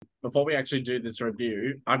before we actually do this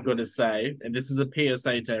review, I'm going to say, and this is a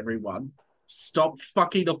PSA to everyone, stop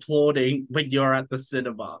fucking applauding when you're at the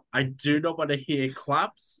cinema. I do not want to hear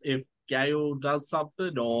claps if Gale does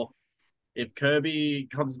something or if Kirby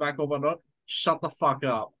comes back or whatnot. Shut the fuck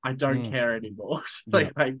up. I don't Mm, care anymore. yeah.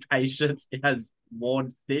 Like my patience has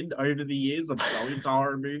worn thin over the years of going to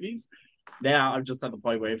horror movies. Now I'm just at the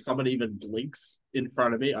point where if someone even blinks in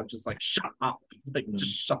front of me, I'm just like, shut up. Like,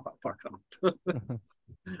 just shut the fuck up.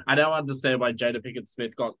 I don't understand why Jada Pinkett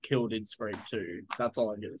Smith got killed in Scream 2. That's all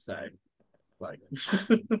I'm gonna say. Like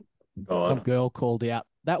Some God. girl called out.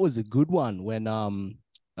 That was a good one when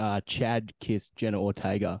Chad kissed Jenna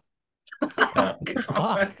Ortega. Uh,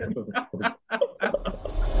 Fuck.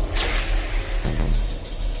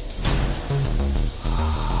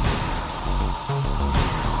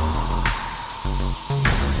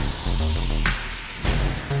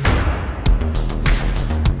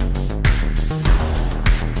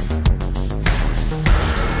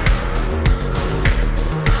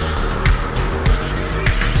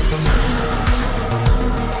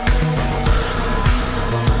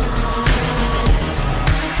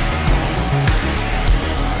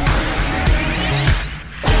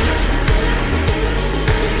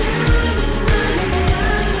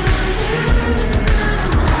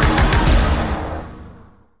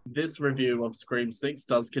 This review of Scream 6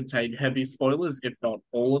 does contain heavy spoilers, if not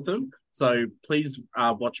all of them. So please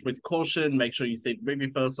watch with caution. Make sure you see the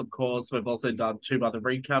movie first, of course. We've also done two other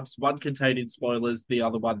recaps, one containing spoilers, the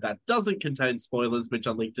other one that doesn't contain spoilers, which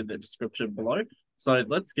are linked in the description below. So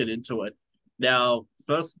let's get into it. Now,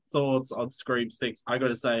 first thoughts on Scream 6. I got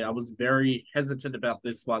to say, I was very hesitant about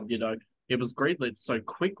this one. You know, it was greenlit so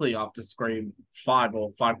quickly after Scream 5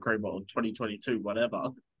 or 5 Scream or 2022, whatever.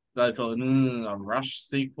 I thought, a Rush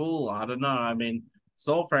sequel. I don't know. I mean,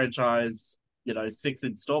 Saw franchise, you know, six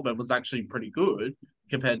installment was actually pretty good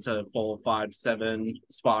compared to 4, 5, 7,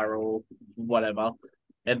 Spiral, whatever.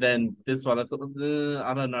 And then this one, I thought,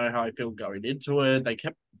 I don't know how I feel going into it. They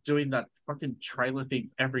kept doing that fucking trailer thing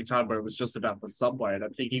every time where it was just about the subway. And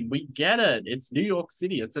I'm thinking, we get it. It's New York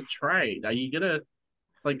City. It's a train. Are you gonna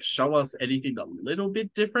like show us anything a little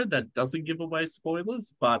bit different that doesn't give away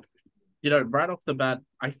spoilers? But you know, right off the bat,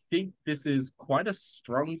 I think this is quite a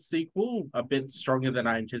strong sequel, a bit stronger than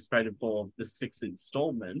I anticipated for the sixth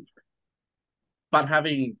installment. But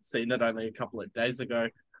having seen it only a couple of days ago,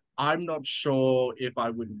 I'm not sure if I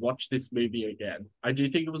would watch this movie again. I do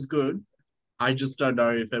think it was good. I just don't know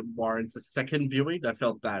if it warrants a second viewing. I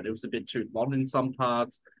felt that it was a bit too long in some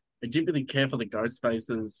parts. I didn't really care for the ghost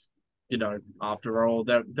faces. You know, after all,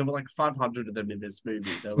 there were like 500 of them in this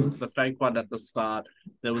movie. There was the fake one at the start.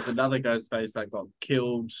 There was another ghost face that got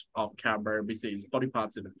killed off camera, and we see his body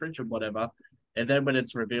parts in the fridge and whatever. And then when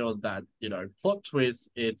it's revealed that, you know, plot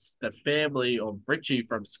twist, it's the family of Richie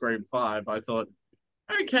from Scream 5, I thought,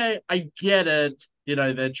 okay, I get it. You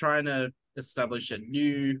know, they're trying to establish a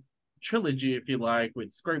new trilogy, if you like,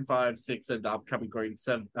 with Scream 5, 6, and the upcoming Green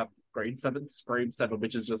 7, Scream 7,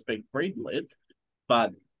 which has just been greenlit.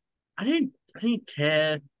 But I didn't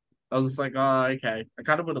care. I was just like, oh, okay. I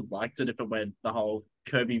kind of would have liked it if it went the whole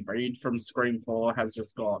Kirby Reed from Scream 4 has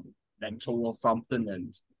just gone mental or something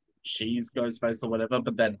and she's Ghostface or whatever.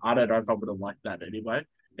 But then I don't know if I would have liked that anyway.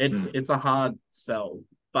 It's a hard sell,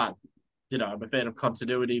 but you know, I'm a fan of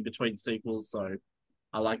continuity between sequels, so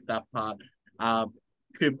I like that part.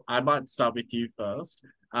 Coop, I might start with you first.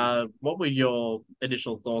 What were your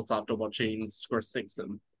initial thoughts after watching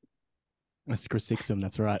Scorsixum? Sixum,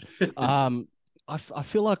 that's right. I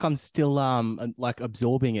feel like I'm still like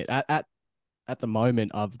absorbing it. At the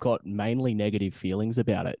moment, I've got mainly negative feelings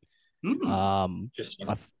about it. just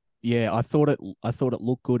Yeah, I thought it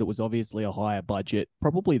looked good. It was obviously a higher budget,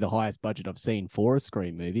 probably the highest budget I've seen for a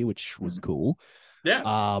Scream movie, which was cool.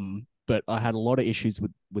 Yeah. But I had a lot of issues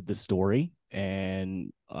with the story,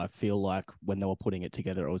 and I feel like when they were putting it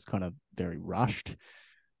together, it was kind of very rushed.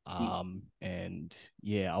 And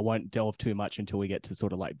yeah, I won't delve too much until we get to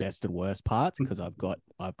sort of like best and worst parts because I've got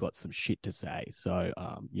some shit to say. So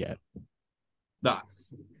yeah.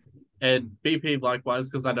 Nice. And BP likewise,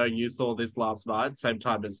 because I know you saw this last night, same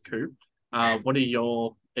time as Coop. What are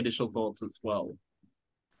your initial thoughts as well?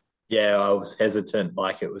 yeah, I was hesitant,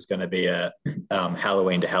 like it was going to be a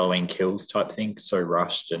Halloween to Halloween Kills type thing, so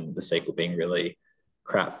rushed, and the sequel being really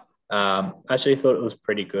crap. Actually, thought it was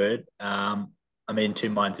pretty good. I'm in two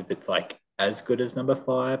minds if it's like as good as number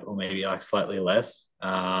five or maybe like slightly less.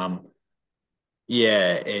 Yeah,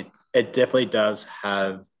 it definitely does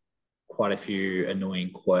have quite a few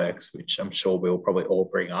annoying quirks, which I'm sure we'll probably all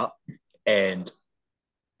bring up. And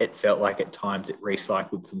it felt like at times it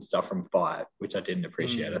recycled some stuff from five, which I didn't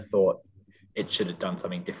appreciate. I Mm. thought it should have done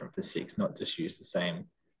something different for 6, not just use the same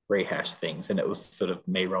rehash things. And it was sort of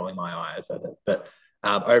me rolling my eyes at it. But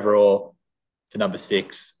overall, for number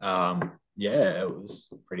 6, yeah, it was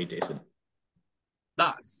pretty decent.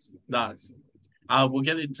 Nice, nice. We'll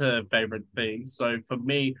get into favorite things. So for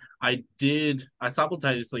me, I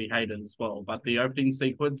simultaneously hate it as well, but the opening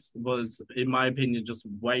sequence was, in my opinion, just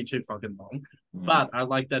way too fucking long. Mm. But I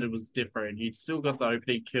like that it was different. You still got the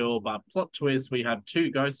opening kill, but plot twist, we have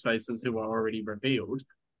two ghost faces who are already revealed,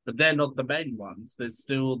 but they're not the main ones. They're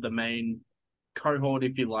still the main cohort,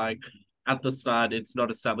 if you like. At the start, it's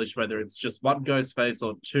not established whether it's just one ghost face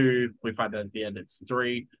or two. We find out at the end it's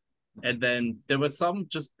three. And then there were some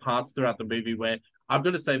just parts throughout the movie where I'm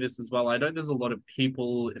going to say this as well. I know there's a lot of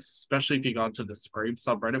people, especially if you go into the Scream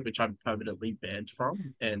subreddit, which I'm permanently banned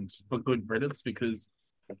from, and for good riddance, because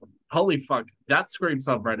holy fuck, that Scream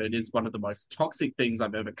subreddit is one of the most toxic things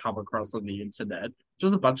I've ever come across on the internet.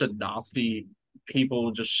 Just a bunch of nasty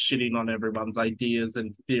people just shitting on everyone's ideas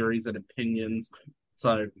and theories and opinions.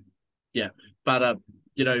 So yeah, but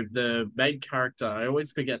the main character, I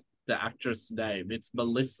always forget the actress name. It's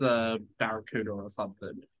Melissa Barracuda or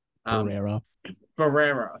something. Um, Barrera.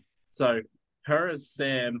 Barrera. So her as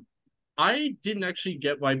Sam, I didn't actually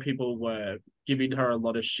get why people were giving her a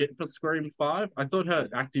lot of shit for Scream 5. I thought her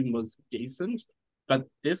acting was decent, but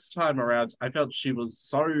this time around, I felt she was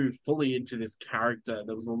so fully into this character.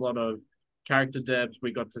 There was a lot of character depth.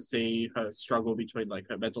 We got to see her struggle between like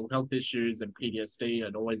her mental health issues and PTSD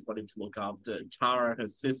and always wanting to look after Tara, her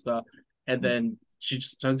sister. And then she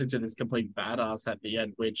just turns into this complete badass at the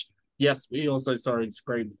end, which, yes, we also saw in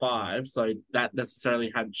Scream 5, so that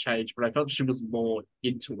necessarily hadn't changed, but I felt she was more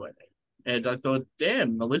into it. And I thought,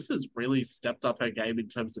 damn, Melissa's really stepped up her game in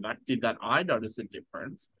terms of acting, that I noticed a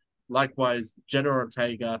difference. Likewise, Jenna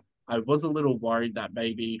Ortega, I was a little worried that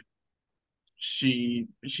maybe she's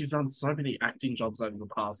done so many acting jobs over the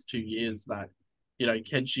past 2 years that,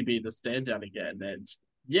 can she be the standout again? And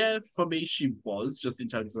yeah, for me, she was, just in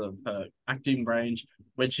terms of her acting range.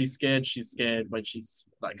 When she's scared, she's scared. When she's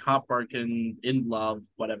like heartbroken, in love,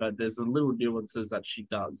 whatever, there's a little nuances that she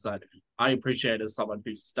does that I appreciate as someone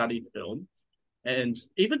who studied film. And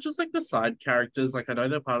even just like the side characters, like I know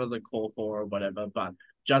they're part of the core four or whatever, but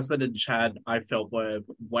Jasmine and Chad, I felt were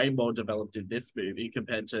way more developed in this movie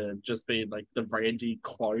compared to just being like the Randy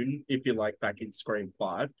clone, if you like, back in Scream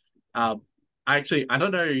 5. I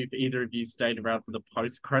don't know if either of you stayed around for the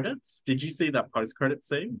post credits. Did you see that post credit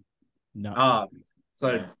scene? No.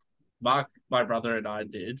 So Yeah. Mark, my brother, and I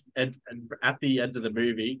did. And at the end of the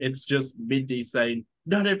movie, it's just Mindy saying,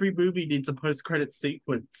 not every movie needs a post credit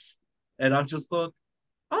sequence. And I just thought,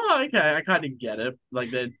 oh, okay, I kind of get it. Like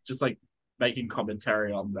they're just like making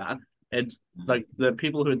commentary on that. And like the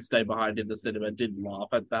people who had stayed behind in the cinema did laugh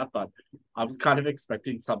at that, but I was kind of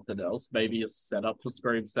expecting something else. Maybe a setup for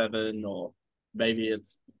Scream 7, or maybe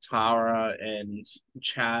it's Tara and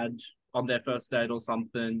Chad on their first date or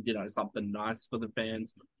something, something nice for the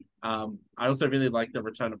fans. I also really like the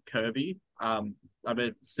return of Kirby. I'm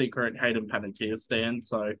a secret Hayden Panettiere stan,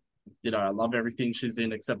 so I love everything she's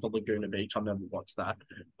in except for Laguna Beach. I'll never watch that.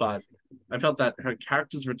 But I felt that her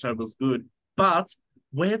character's return was good. But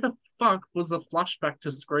where the fuck was the flashback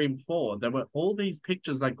to Scream 4? There were all these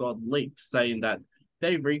pictures that got leaked saying that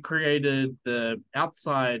they recreated the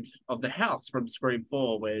outside of the house from Scream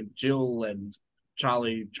 4 where Jill and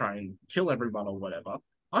Charlie try and kill everyone or whatever.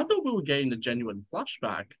 I thought we were getting a genuine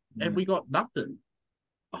flashback and we got nothing.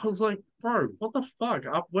 I was like, bro, what the fuck?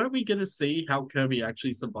 Were we going to see how Kirby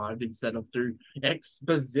actually survived instead of through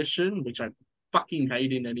exposition, which I fucking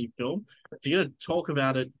hate in any film? If you're going to talk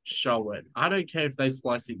about it, show it. I don't care if they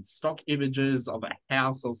splice in stock images of a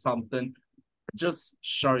house or something. Just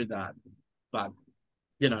show that. But,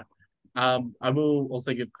 I will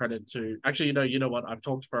also give credit to, actually, you know what? I've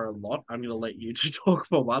talked for a lot. I'm going to let you two talk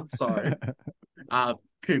for one. So,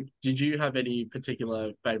 Coop, did you have any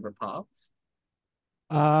particular favorite parts?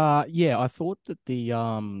 Yeah, I thought that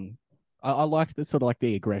I liked the sort of like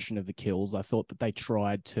the aggression of the kills. I thought that they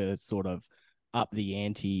tried to sort of up the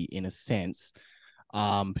ante in a sense,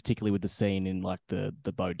 particularly with the scene in like the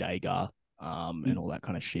bodega, and all that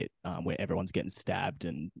kind of shit, where everyone's getting stabbed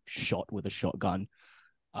and shot with a shotgun.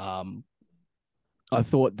 I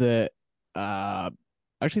thought that I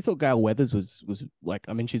actually thought Gail Weathers was like,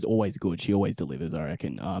 I mean, she's always good. She always delivers, I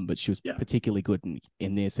reckon. But she was particularly good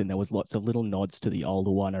in this, and there was lots of little nods to the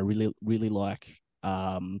older one. I really, really like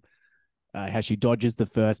how she dodges the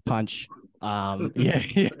first punch.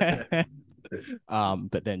 Yeah.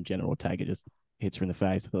 But then General Ortega just hits her in the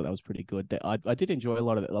face. I thought that was pretty good. I did enjoy a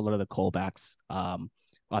lot of the callbacks.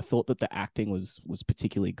 I thought that the acting was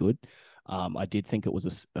particularly good. I did think it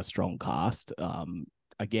was a strong cast.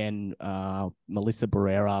 Again, Melissa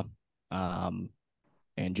Barrera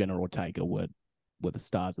and Jenna Ortega were the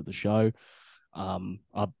stars of the show.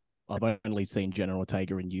 I've only seen Jenna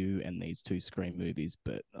Ortega in You and these two Scream movies,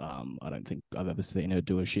 but I don't think I've ever seen her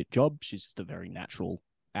do a shit job. She's just a very natural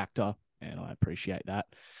actor, and I appreciate that.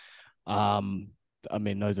 I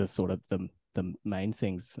mean, those are sort of the main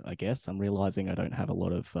things, I guess. I'm realizing I don't have a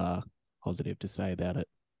lot of positive to say about it.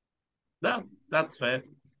 No, that's fair.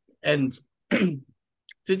 And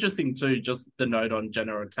it's interesting too, just the note on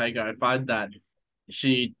Jenna Ortega. I find that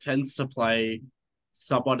she tends to play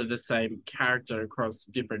somewhat of the same character across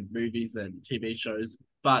different movies and TV shows,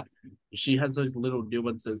 but she has those little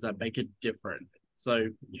nuances that make it different. So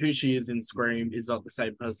who she is in Scream is not the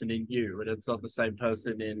same person in You, and it's not the same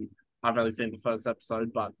person in, I've only seen the first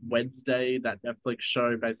episode, but Wednesday, that Netflix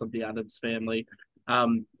show based on the Addams Family.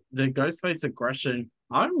 The Ghostface aggression,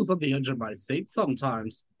 I was on the edge of my seat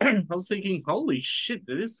sometimes. I was thinking, holy shit,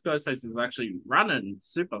 this Ghostface is actually running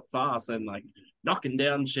super fast and like knocking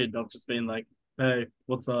down shit, not just being like, hey,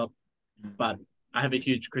 what's up? But I have a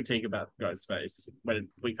huge critique about Ghostface when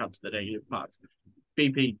we come to the negative parts.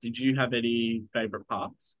 BP, did you have any favorite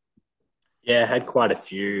parts? Yeah, I had quite a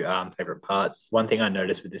few favorite parts. One thing I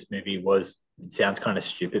noticed with this movie was it sounds kind of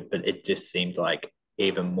stupid, but it just seemed like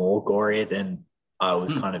even more gory than I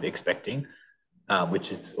was kind of expecting,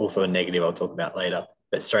 which is also a negative I'll talk about later.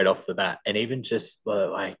 But straight off the bat, and even just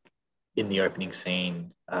like in the opening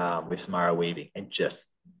scene with Samara Weaving and just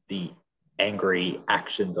the angry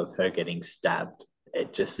actions of her getting stabbed,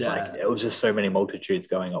 it just like it was just so many multitudes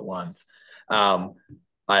going at once. I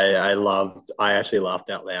actually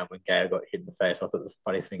laughed out loud when Gail got hit in the face. I thought it was the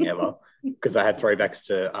funniest thing ever because I had throwbacks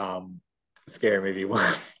to Scary Movie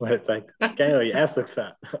one when it's like, Gail, your ass looks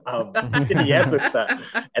fat. Your ass looks fat.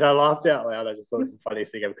 And I laughed out loud. I just thought it was the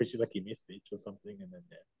funniest thing ever because she's like, you missed bitch or something. And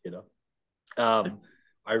then,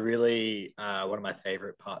 I really, one of my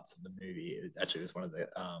favorite parts of the movie, it actually was one of the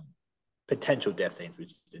potential death scenes,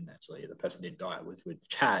 which didn't actually, the person didn't die, was with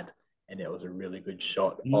Chad. And it was a really good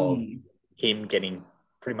shot of him getting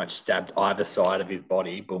pretty much stabbed either side of his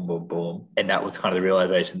body, boom, boom, boom. And that was kind of the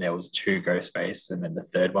realization there was two Ghostface, and then the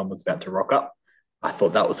third one was about to rock up. I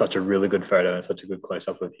thought that was such a really good photo and such a good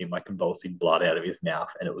close-up of him like convulsing blood out of his mouth.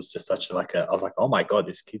 And it was just such like I was like, oh my God,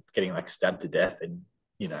 this kid's getting like stabbed to death. And,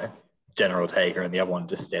 General Taker and the other one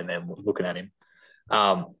just standing there looking at him.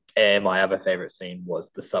 And my other favorite scene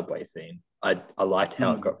was the subway scene. I liked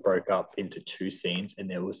how it got broke up into two scenes, and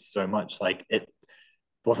there was so much like it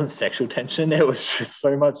wasn't sexual tension. There was just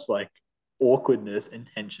so much like awkwardness and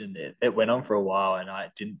tension. It went on for a while, and I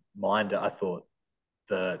didn't mind it. I thought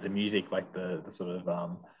the music, like the sort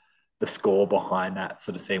of the score behind that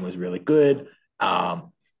sort of scene was really good.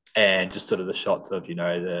 And just sort of the shots of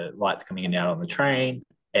the lights coming in and out on the train,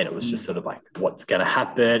 and it was just sort of like what's going to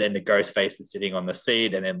happen. And the ghost face is sitting on the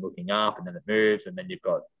seat and then looking up, and then it moves, and then you've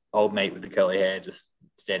got old mate with the curly hair just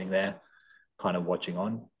standing there, kind of watching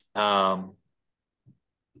on.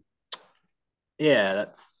 Yeah,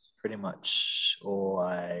 that's pretty much all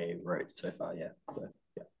I wrote so far. Yeah. So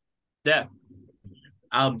Yeah.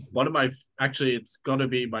 One of my actually, it's got to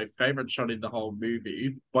be my favorite shot in the whole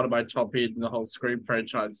movie. One of my top in the whole Scream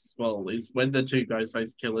franchise as well is when the two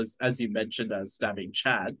Ghostface killers, as you mentioned, are stabbing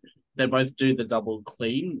Chad. They both do the double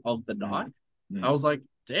clean of the knife. I was like,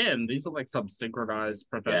 damn, these are like some synchronized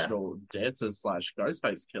professional dancers /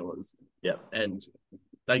 Ghostface killers. Yeah. And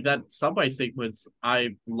like that subway sequence,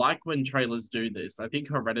 I like when trailers do this. I think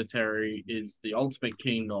Hereditary is the ultimate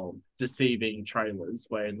king of deceiving trailers,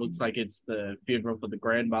 where it looks like it's the funeral for the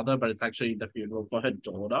grandmother, but it's actually the funeral for her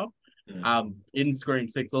daughter. In Scream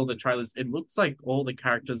 6, all the trailers, it looks like all the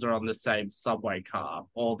characters are on the same subway car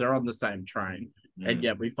or they're on the same train. And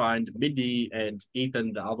yet we find Mindy and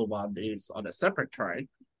Ethan, the other one, is on a separate train.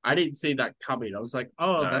 I didn't see that coming. I was like,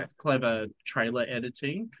 oh, that's clever trailer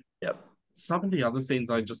editing. Yep. Some of the other scenes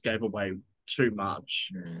I just gave away too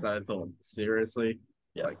much. I thought, seriously?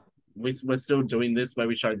 Yeah. Like, we're still doing this where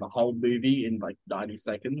we show the whole movie in like 90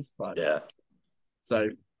 seconds. But so,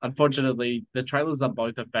 unfortunately, the trailers are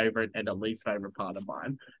both a favorite and a least favorite part of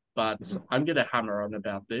mine. But I'm going to hammer on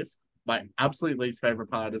about this. My absolute least favorite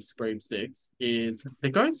part of Scream 6 is the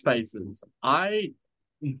ghost faces.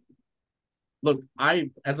 Look,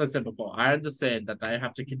 as I said before, I understand that they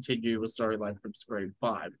have to continue a storyline from Scream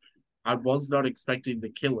 5. I was not expecting the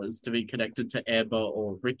killers to be connected to Amber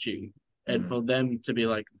or Richie, and for them to be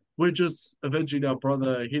like, we're just avenging our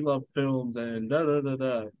brother, he loved films, and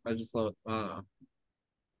da-da-da-da. I just thought,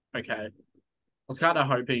 okay. I was kind of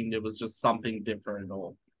hoping it was just something different,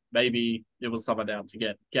 or maybe it was someone out to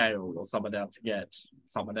get Gale or someone out to get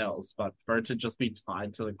someone else, but for it to just be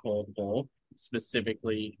tied to the core four,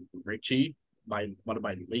 specifically Richie, one of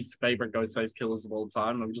my least favorite Ghostface killers of all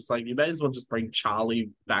time. I'm just like, you may as well just bring Charlie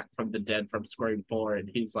back from the dead from Scream 4,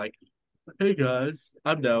 and he's like, "Hey guys,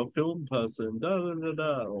 I'm now a film person." Da, da, da,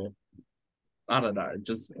 da. Or I don't know,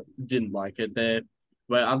 just didn't like it. There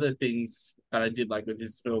were other things that I did like with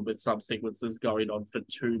this film, with some sequences going on for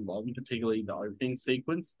too long, particularly the opening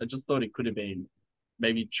sequence. I just thought it could have been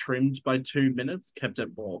maybe trimmed by 2 minutes, kept it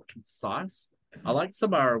more concise. I like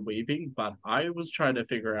Samara Weaving, but I was trying to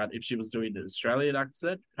figure out if she was doing an Australian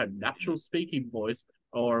accent, her natural speaking voice,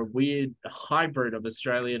 or a weird hybrid of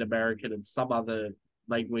Australian American and some other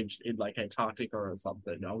language in like Antarctica or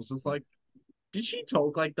something. I was just like, did she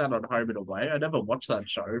talk like that on Home and Away? I never watched that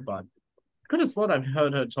show, but I could have sworn I've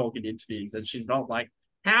heard her talk in interviews, and she's not like,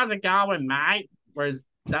 "How's it going, mate?" Whereas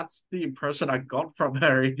that's the impression I got from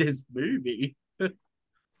her in this movie.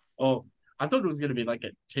 Or I thought it was going to be like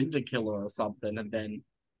a Tinder killer or something, and then,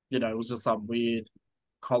 it was just some weird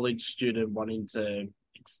college student wanting to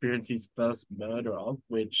experience his first murder,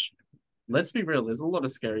 which, let's be real, there's a lot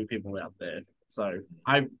of scary people out there. So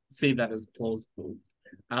I see that as plausible.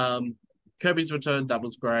 Um, Kirby's Return, that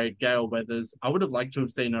was great. Gail Weathers, I would have liked to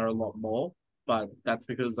have seen her a lot more, but that's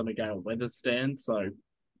because I'm a Gail Weathers stan. So,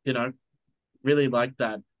 you know, really like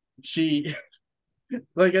that. She,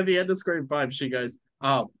 like at the end of Scream 5, she goes,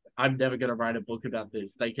 "Oh, I'm never going to write a book about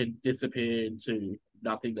this. They can disappear into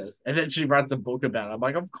nothingness." And then she writes a book about it. I'm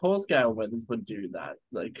like, of course Gail Weathers would do that.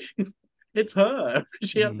 Like, it's her.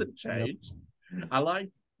 She hasn't Yep. changed. I like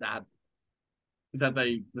that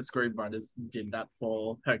the screenwriters did that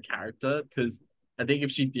for her character, because I think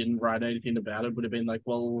if she didn't write anything about it would have been like,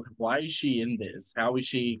 well, why is she in this? How is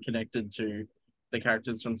she connected to the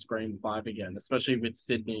characters from Scream 5 again, especially with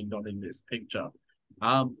Sydney not in this picture?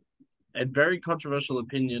 Um, a very controversial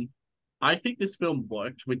opinion. I think this film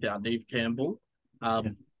worked without Neve Campbell.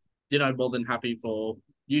 Yeah. More than happy for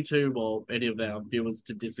you two or any of our viewers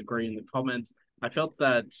to disagree in the comments. I felt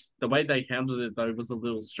that the way they handled it, though, was a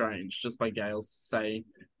little strange, just by Gail saying,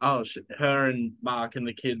 "Oh, her and Mark and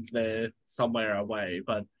the kids, they're somewhere away,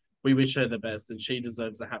 but we wish her the best and she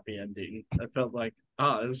deserves a happy ending." I felt like,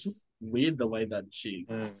 it was just weird the way that she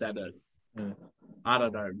said it. I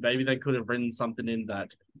don't know. Maybe they could have written something in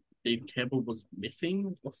that Steve Campbell was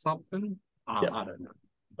missing or something. I don't know.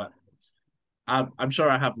 But I'm sure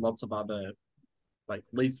I have lots of other like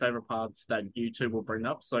least favorite parts that you two will bring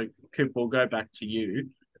up. So, Coop, we'll go back to you.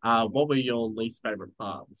 What were your least favorite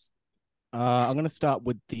parts? I'm gonna start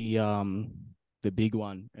with the big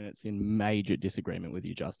one, and it's in major disagreement with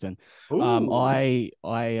you, Justin. I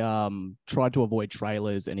tried to avoid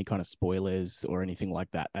trailers, any kind of spoilers or anything like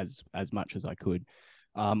that as much as I could.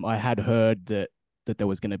 I had heard that there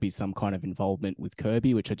was going to be some kind of involvement with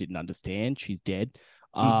Kirby, which I didn't understand. She's dead.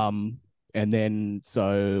 And then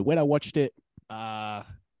so when I watched it, I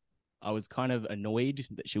was kind of annoyed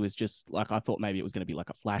that she was just like, I thought maybe it was going to be like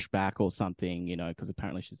a flashback or something, because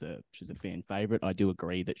apparently she's a fan favorite. I do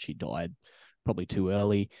agree that she died probably too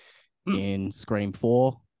early in Scream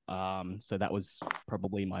 4. So that was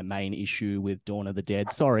probably my main issue with Dawn of the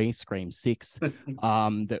Dead. Sorry, Scream 6.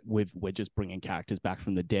 That we're just bringing characters back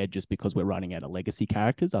from the dead just because we're running out of legacy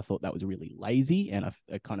characters. I thought that was really lazy, and I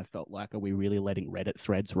kind of felt like, are we really letting Reddit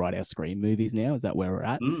threads write our Scream movies now? Is that where we're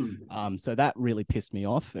at? So that really pissed me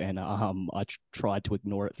off, and I tried to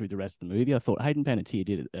ignore it through the rest of the movie. I thought Hayden Panettiere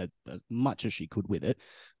did as much as she could with it,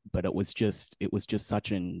 but it was just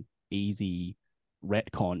such an easy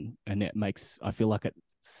retcon, and I feel like it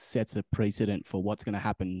sets a precedent for what's going to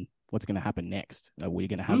happen next. Are we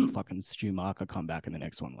going to have fucking Stu Marker come back in the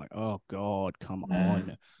next one? Like, oh god, come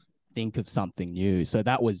on, think of something new. So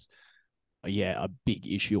that was a big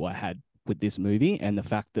issue I had with this movie, and the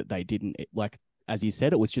fact that they didn't, like as you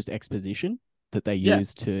said, it was just exposition that they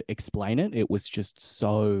used to explain it. It was just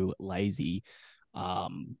so lazy.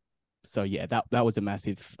 So yeah, that was a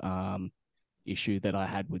massive issue that I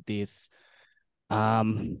had with this.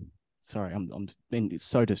 Sorry, I'm been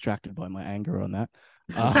so distracted by my anger on that.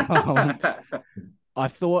 I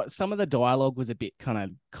thought some of the dialogue was a bit kind of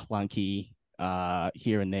clunky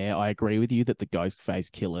here and there. I agree with you that the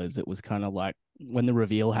Ghostface killers, it was kind of like when the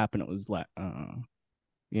reveal happened, it was like,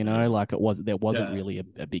 like there wasn't really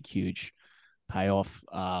a big, huge payoff.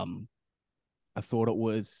 I thought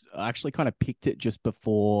I actually kind of picked it just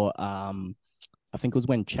before, I think it was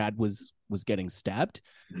when Chad was getting stabbed,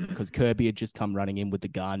 because Kirby had just come running in with the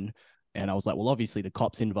gun, and I was like, well, obviously the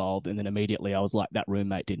cop's involved, and then immediately I was like, that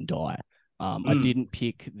roommate didn't die. I didn't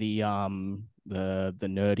pick the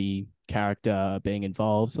nerdy character being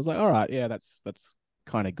involved, so I was like, all right, yeah, that's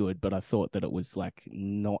kind of good, but I thought that it was like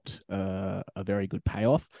not a very good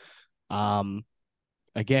payoff.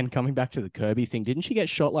 Again, coming back to the Kirby thing, didn't she get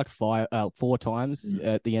shot like 4 times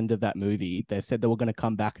at the end of that movie? They said they were going to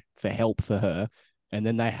come back for help for her, and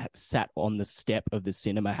then they sat on the step of the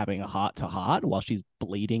cinema having a heart-to-heart while she's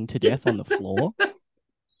bleeding to death on the floor.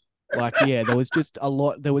 Like, yeah, there was just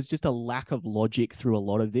a lack of logic through a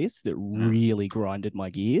lot of this that really grinded my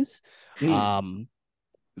gears.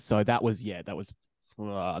 So that was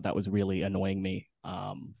really annoying me.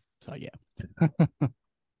 So yeah.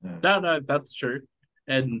 No, that's true.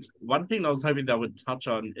 And one thing I was hoping they would touch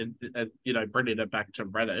on, bringing it back to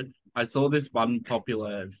Reddit, I saw this one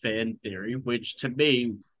popular fan theory, which to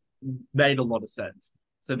me made a lot of sense.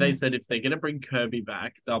 So they said if they're going to bring Kirby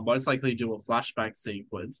back, they'll most likely do a flashback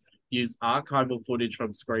sequence, use archival footage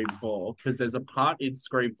from Scream 4, because there's a part in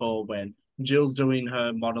Scream 4 when Jill's doing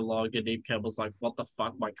her monologue and Eve Campbell's like, what the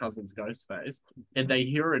fuck, my cousin's Ghostface? And they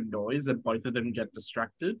hear a noise and both of them get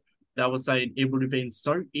distracted. That was saying it would have been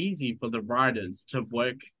so easy for the writers to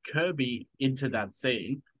work Kirby into that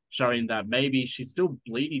scene, showing that maybe she's still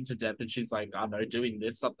bleeding to death and she's like, I don't know, doing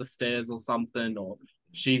this up the stairs or something, or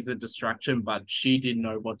she's a distraction, but she didn't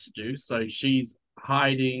know what to do. So she's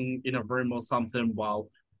hiding in a room or something while,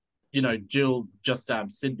 Jill just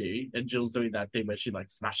stabbed Cindy, and Jill's doing that thing where she like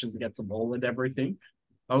smashes against a wall and everything.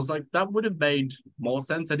 I was like, that would have made more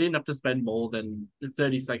sense. I didn't have to spend more than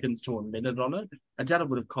 30 seconds to a minute on it. I doubt it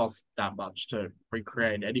would have cost that much to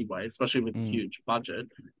recreate anyway, especially with a huge budget.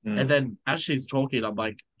 And then as she's talking, I'm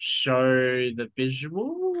like, show the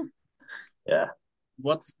visual? Yeah.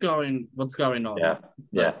 What's going on? Yeah.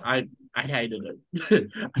 Yeah. I hated it.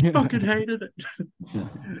 I fucking hated it.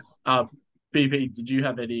 BP, did you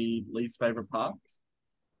have any least favorite parts?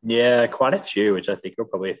 Yeah, quite a few, which I think will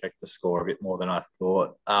probably affect the score a bit more than I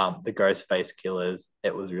thought. The Ghostface killers,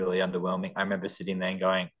 it was really underwhelming. I remember sitting there and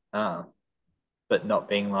going, but not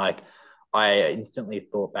being like, I instantly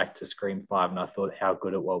thought back to Scream 5 and I thought how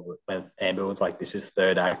good it was when Amber was like, this is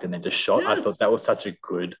third act and then just shot. Yes. I thought that was such a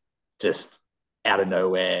good, just out of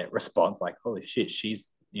nowhere response, like, holy shit, she's,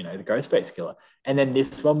 the Ghostface killer. And then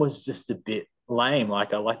this one was just a bit lame.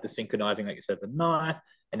 Like, I like the synchronizing, like you said, the knife,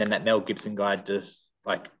 and then that Mel Gibson guy just,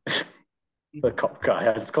 like the cop guy.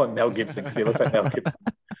 I just call him Mel Gibson because he looks like Mel Gibson.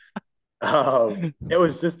 It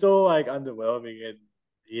was just all like underwhelming, and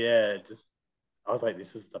yeah, just I was like,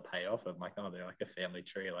 this is the payoff. I'm like, oh, they're like a family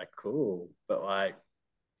tree, like cool. But like,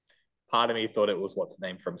 part of me thought it was what's the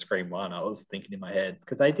name from Scream 1. I was thinking in my head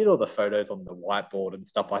because they did all the photos on the whiteboard and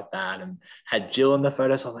stuff like that, and had Jill in the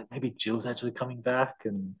photos. So I was like, maybe Jill's actually coming back,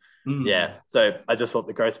 and yeah. So I just thought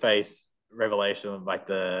the Ghostface revelation of like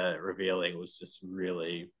the revealing was just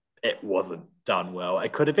really, it wasn't done well.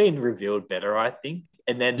 It could have been revealed better, I think.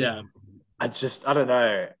 And then I don't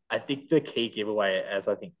know. I think the key giveaway, as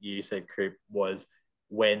I think you said, Coop, was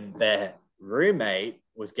when their roommate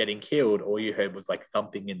was getting killed, all you heard was like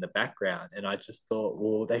thumping in the background. And I just thought,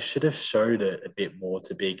 well, they should have showed it a bit more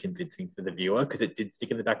to be convincing for the viewer, because it did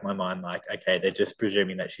stick in the back of my mind, like, okay, they're just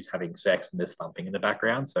presuming that she's having sex and there's thumping in the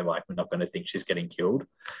background. So like, we're not going to think she's getting killed.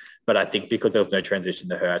 But I think because there was no transition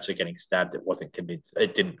to her actually getting stabbed,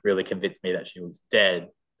 it didn't really convince me that she was dead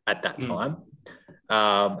at that time.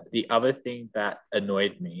 The other thing that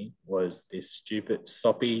annoyed me was this stupid,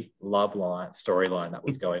 soppy storyline that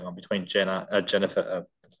was going on between Jennifer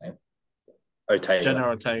Ortega. Jenna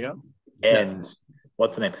Ortega. And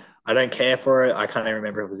what's the name? I don't care for it. I can't even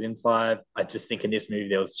remember if it was in 5. I just think in this movie,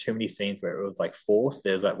 there was too many scenes where it was like forced.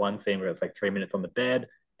 There's that one scene where it's like 3 minutes on the bed.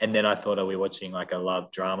 And then I thought, are we watching like a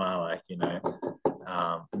love drama, like,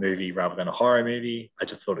 movie rather than a horror movie? I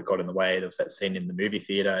just thought it got in the way. There was that scene in the movie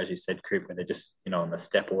theater, as you said, Coop, where they're just, on the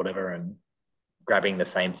step or whatever and grabbing the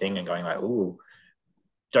same thing and going like, ooh,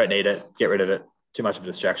 don't need it. Get rid of it. Too much of a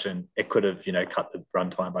distraction. It could have, cut the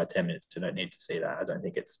runtime by 10 minutes. You don't need to see that. I don't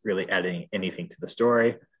think it's really adding anything to the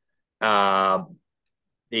story.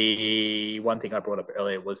 The one thing I brought up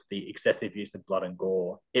earlier was the excessive use of blood and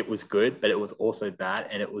gore. It was good, but it was also bad,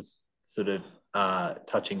 and it was sort of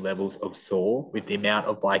touching levels of Saw with the amount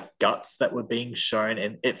of like guts that were being shown,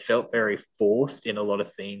 and it felt very forced in a lot of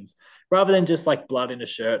scenes. Rather than just like blood in a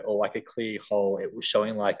shirt or like a clear hole, it was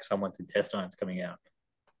showing like someone's intestines coming out.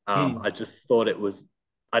 I just thought it was.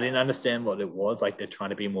 I didn't understand what it was. Like they're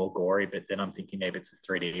trying to be more gory, but then I'm thinking maybe it's a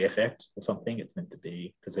 3D effect or something. It's meant to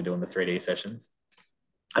be because they're doing the 3D sessions.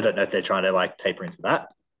 I don't know if they're trying to like taper into that.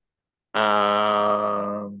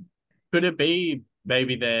 Could it be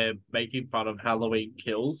maybe they're making fun of Halloween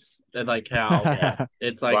kills and like how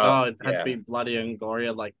it's like, it has to be bloody and gory,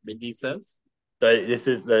 like Mindy says? So this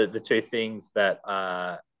is the two things that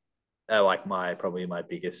like probably my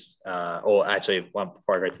biggest, or actually one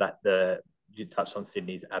before I go to that, you touched on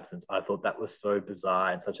Sydney's absence. I thought that was so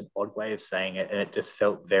bizarre and such an odd way of saying it, and it just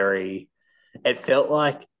felt very. It felt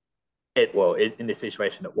like in this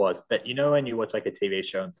situation it was, but you know when you watch like a TV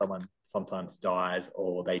show and someone sometimes dies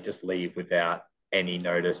or they just leave without any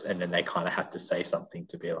notice, and then they kind of have to say something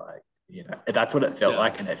to be like, that's what it felt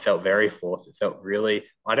like, and it felt very forced. It felt really.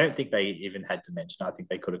 I don't think they even had to mention. I think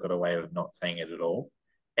they could have got away with not saying it at all.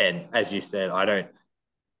 And as you said, I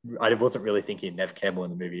wasn't really thinking Nev Campbell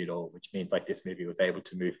in the movie at all, which means like this movie was able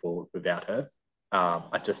to move forward without her.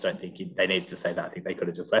 I just don't think they needed to say that. I think they could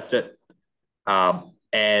have just left it.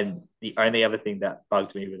 And the only other thing that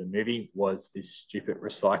bugged me with the movie was this stupid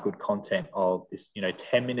recycled content of this,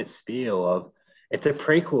 10-minute spiel of it's a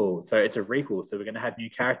prequel, so it's a requel, so we're going to have new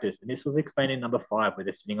characters. And this was explained in number 5, where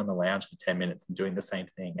they're sitting on the lounge for 10 minutes and doing the same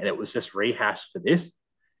thing. And it was just rehashed for this.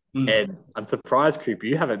 And I'm surprised, Cooper,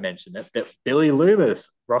 you haven't mentioned it, but Billy Loomis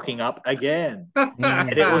rocking up again.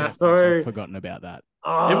 And it was so... I've forgotten about that.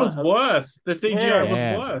 It was worse. The CGI was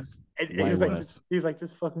worse. And he was like,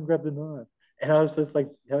 just fucking grab the knife. And I was just like,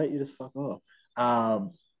 how about you just fuck off?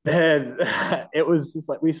 And it was just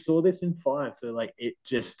like, we saw this in 5. So like,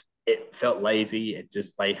 it felt lazy. It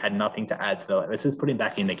just like had nothing to add. So like, let's just put him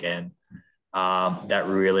back in again. That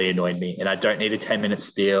really annoyed me. And I don't need a 10-minute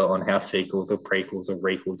spiel on how sequels or prequels or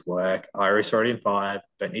requels work. I already saw it in 5.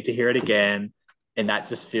 Don't need to hear it again. And that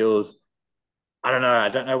just feels, I don't know. I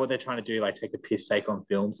don't know what they're trying to do, like take a piss take on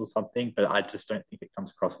films or something, but I just don't think it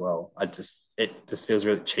comes across well. It just feels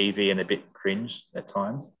really cheesy and a bit cringe at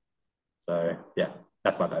times. So yeah,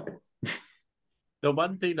 that's my bad bit. The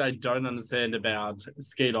one thing I don't understand about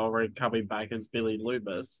Skeet Ulrich coming back as Billy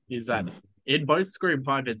Loomis is that in both Scream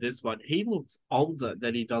 5 and this one, he looks older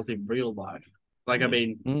than he does in real life. Like, I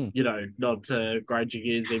mean, not to grind your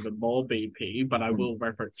gears even more, BP, but I will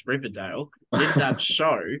reference Riverdale. In that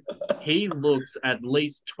show, he looks at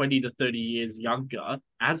least 20 to 30 years younger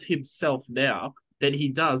as himself now than he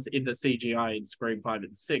does in the CGI in Scream 5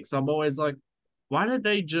 and 6. So I'm always like, why don't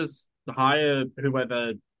they just hire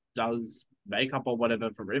whoever does makeup or whatever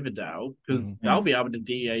for Riverdale? Because they'll be able to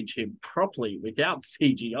de-age him properly without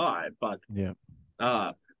CGI. But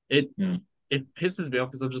it pisses me off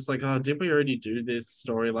because I'm just like, oh, did we already do this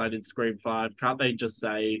storyline in Scream 5? Can't they just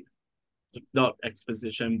say, not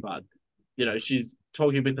exposition, but, she's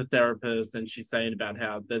talking with the therapist and she's saying about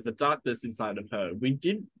how there's a darkness inside of her. We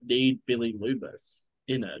didn't need Billy Loomis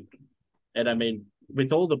in it. And I mean,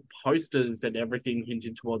 with all the posters and everything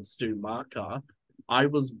hinting towards Stu Marker, I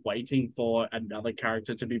was waiting for another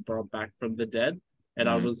character to be brought back from the dead. And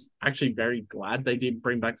I was actually very glad they didn't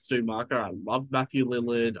bring back Stu Marker. I love Matthew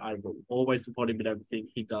Lillard. I will always support him in everything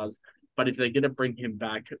he does. But if they're going to bring him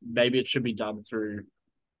back, maybe it should be done through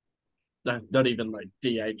not even like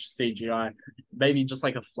DH CGI, maybe just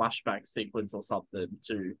like a flashback sequence or something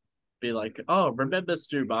to be like, oh, remember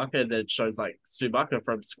Stu Marker? And it shows like Stu Marker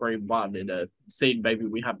from Scream 1 in a scene maybe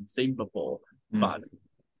we haven't seen before. But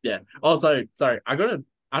yeah. Also, sorry, I don't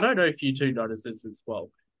know if you two noticed this as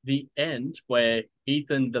well. The end where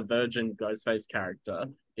Ethan, the virgin Ghostface character,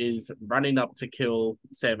 is running up to kill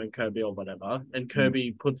Sam and Kirby or whatever, and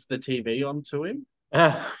Kirby puts the TV onto him.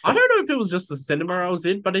 I don't know if it was just the cinema I was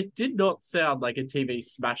in, but it did not sound like a TV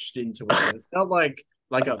smashed into it. It felt like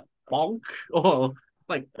a bonk or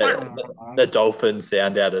like the dolphin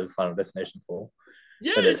sound out of Final Destination 4.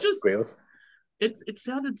 Yeah, it just squeals. It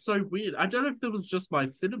sounded so weird. I don't know if it was just my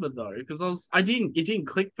cinema though, because it didn't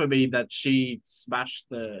click for me that she smashed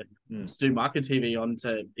the Stu Marker TV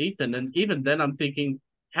onto Ethan, and even then I'm thinking,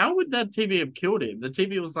 how would that TV have killed him? The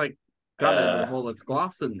TV was like gutted with all its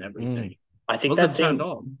glass and everything. I think that scene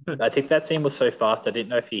on. I think that scene was so fast. I didn't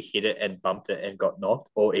know if he hit it and bumped it and got knocked,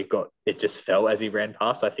 or it just fell as he ran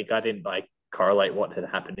past. I think I didn't correlate what had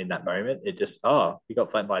happened in that moment. It just he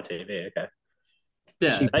got flattened by a TV. Okay.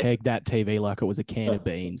 Yeah. She pegged that TV like it was a can of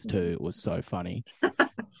beans too. It was so funny.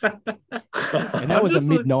 And that was a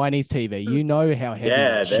mid-90s TV. You know how heavy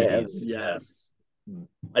that shit is. Yes.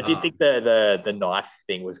 I did think the knife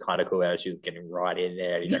thing was kind of cool how she was getting right in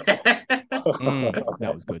there.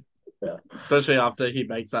 That was good. Yeah. Especially after he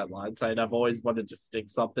makes that line saying, I've always wanted to stick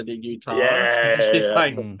something in you, Tara. Yeah, she's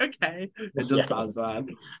like, okay. It just does that.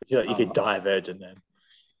 You could die a virgin then.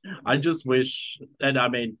 I just wish, and I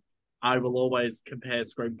mean, I will always compare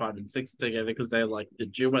Scream 5 and 6 together because they're like the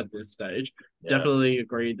duo at this stage. Yeah. Definitely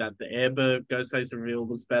agree that the Amber Ghostface reveal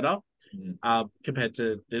was better compared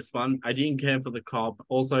to this one. I didn't care for the cop.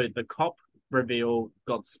 Also, the cop reveal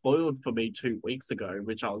got spoiled for me 2 weeks ago,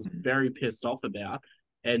 which I was very pissed off about.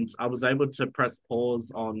 And I was able to press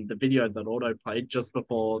pause on the video that auto played just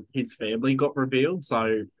before his family got revealed.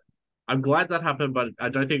 So I'm glad that happened, but I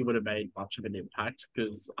don't think it would have made much of an impact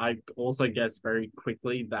because I also guessed very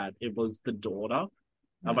quickly that it was the daughter.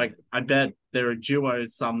 I'm like, I bet they're a duo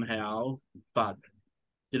somehow, but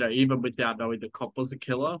even without knowing the cop was a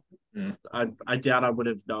killer, I doubt I would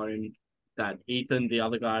have known that Ethan, the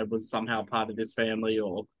other guy, was somehow part of this family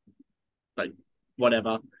or like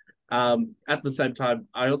whatever. At the same time,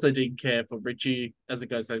 I also didn't care for Richie as a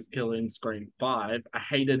Ghostface killer in Scream 5. I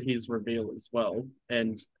hated his reveal as well.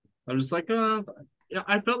 And I'm just like, yeah,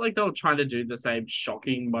 I felt like they were trying to do the same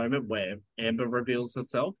shocking moment where Amber reveals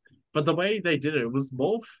herself. But the way they did it was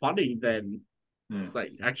more funny than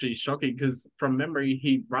like actually shocking because from memory,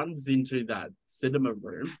 he runs into that cinema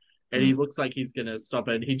room and he looks like he's gonna stop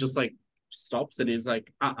it. And he just like stops and he's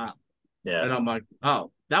like, Yeah. and I'm like,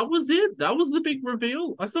 oh, that was it? That was the big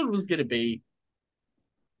reveal? I thought it was going to be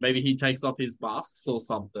maybe he takes off his masks or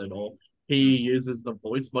something, or he uses the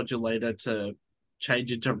voice modulator to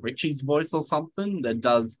change it to Richie's voice or something that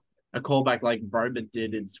does a callback like Roman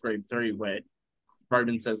did in Scream 3, where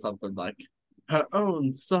Roman says something like, her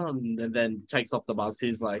own son, and then takes off the mask.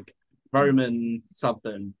 He's like, Roman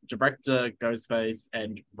something, director, Ghostface,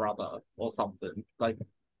 and brother, or something. Like,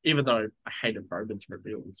 even though I hated Roman's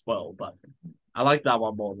reveal as well, but I like that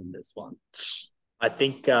one more than this one. I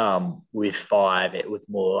think with 5, it was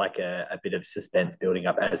more like a bit of suspense building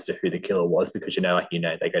up as to who the killer was because,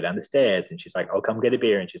 they go down the stairs and she's like, oh, come get a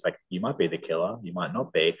beer. And she's like, you might be the killer. You might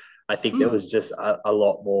not be. I think there was just a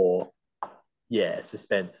lot more,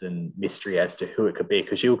 suspense and mystery as to who it could be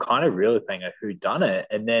because you were kind of really playing a who done it.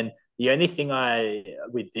 And then the only thing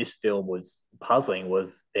with this film was puzzling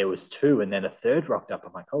was there was 2 and then a third rocked up.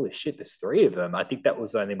 I'm like, holy shit, there's 3 of them. I think that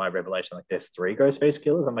was only my revelation. Like, there's 3 Ghostface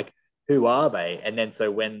killers. I'm like, who are they? And then so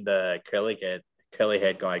when the curly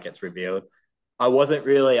haired guy gets revealed, I wasn't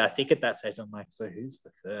really. I think at that stage I'm like, so who's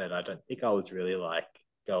the third? I don't think I was really like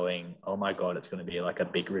going, oh my god, it's going to be like a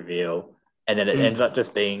big reveal. And then it ended up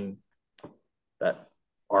just being that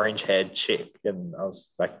orange haired chick, and I was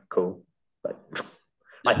like, cool. But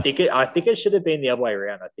I think it should have been the other way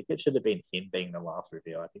around. I think it should have been him being the last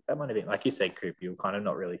reveal. I think that might have been, like you said, Coop. You were kind of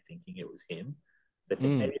not really thinking it was him. So I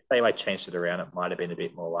think maybe if they like changed it around, it might have been a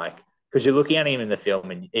bit more like because you're looking at him in the film,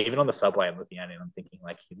 and even on the subway, I'm looking at him. I'm thinking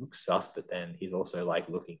like he looks sus, but then he's also like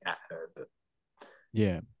looking at her. But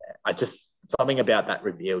Yeah. I just something about that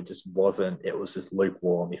reveal just wasn't. It was just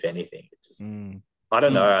lukewarm, if anything. It just I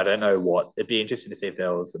don't know. I don't know what. It'd be interesting to see if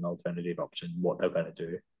there was an alternative option, what they're going to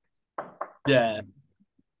do. Yeah.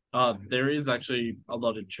 There is actually a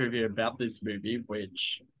lot of trivia about this movie,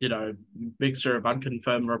 which, mixture of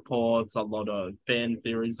unconfirmed reports, a lot of fan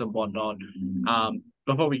theories and whatnot.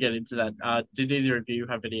 Before we get into that, did either of you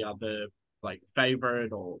have any other like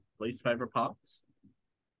favorite or least favorite parts?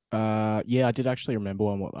 Yeah, I did actually remember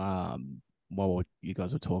one while you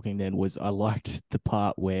guys were talking then was I liked the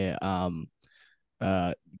part where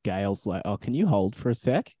Gail's like, oh, can you hold for a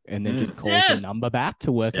sec? And then just calls the number back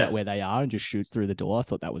to work out where they are and just shoots through the door. I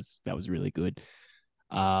thought that was really good.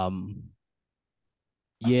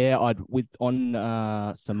 Yeah,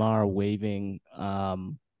 Samara Weaving,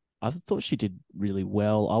 I thought she did really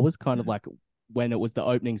well. I was kind of like when it was the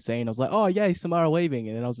opening scene, I was like, oh yay, Samara Weaving.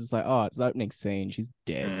 And then I was just like, oh, it's the opening scene. She's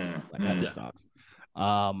dead. Like that sucks.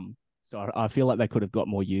 So I feel like they could have got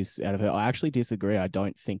more use out of her. I actually disagree. I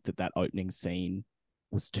don't think that opening scene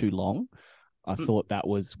was too long. I thought that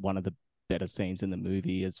was one of the better scenes in the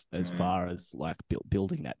movie as far as like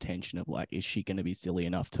building that tension of like, is she going to be silly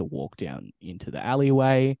enough to walk down into the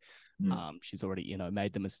alleyway? She's already,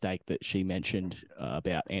 made the mistake that she mentioned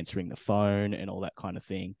about answering the phone and all that kind of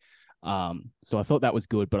thing. So I thought that was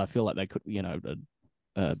good, but I feel like they could,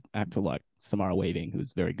 actor like Samara Weaving,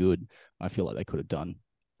 who's very good, I feel like they could have done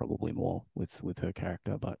probably more with her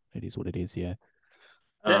character, but it is what it is. Yeah.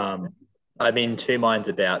 I'm in 2 minds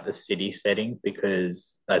about the city setting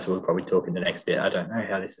because, as we'll probably talk in the next bit, I don't know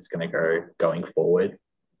how this is going to go going forward.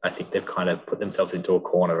 I think they've kind of put themselves into a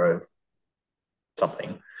corner of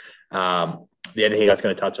something. The only thing I was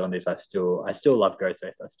going to touch on is I still love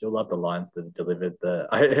Ghostface. I still love the lines that are delivered.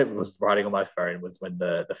 I was writing on my phone was when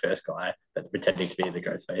the first guy that's pretending to be the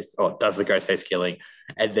Ghostface or does the Ghostface killing,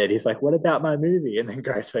 and then he's like, "What about my movie?" And then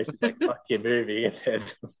Ghostface is like, "Fuck your movie."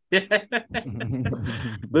 And then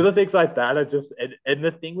little things like that are just and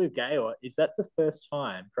the thing with Gail is that the first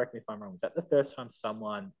time. Correct me if I'm wrong. Is that the first time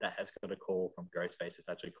someone that has got a call from Ghostface has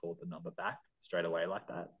actually called the number back straight away like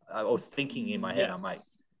that? I was thinking in my head, I'm like.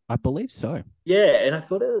 I believe so. Yeah, and I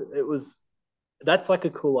thought it was that's like a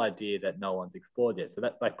cool idea that no one's explored yet. So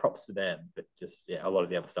that like props to them, but just a lot of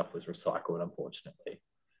the other stuff was recycled, unfortunately.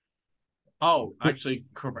 Oh, actually,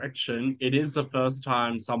 correction. It is the first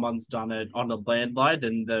time someone's done it on a landline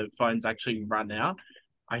and the phone's actually run out.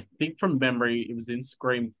 I think from memory, it was in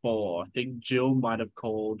Scream 4. I think Jill might have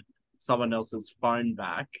called someone else's phone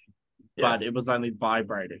back, Yeah. but it was only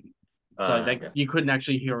vibrating. So Okay. you couldn't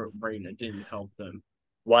actually hear it ring. It didn't help them.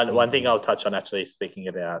 One thing I'll touch on actually speaking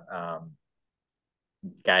about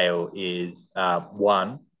Gail is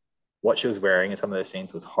one, what she was wearing in some of those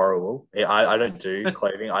scenes was horrible. I don't do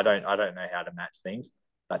clothing. I don't know how to match things.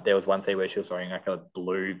 But there was one scene where she was wearing like a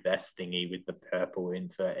blue vest thingy with the purple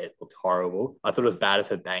insert. It looked horrible. I thought it was bad as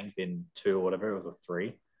her bangs in 2 or whatever. It was a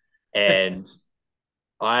 3. And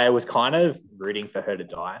I was kind of rooting for her to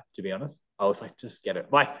die, to be honest. I was like, just get it.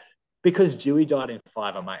 Like, because Dewey died in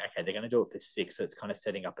 5, I'm like, okay, they're going to do it for 6. So it's kind of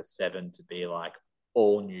setting up a 7 to be like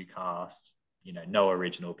all new cast, no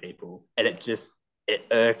original people. And it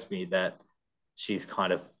irked me that she's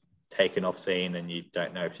kind of taken off scene and you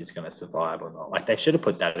don't know if she's going to survive or not. Like, they should have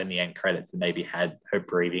put that in the end credits and maybe had her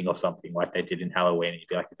breathing or something like they did in Halloween. And you'd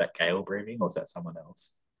be like, is that Gail breathing or is that someone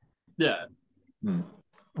else? Yeah. It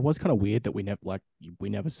was kind of weird that we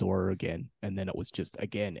never saw her again, and then it was just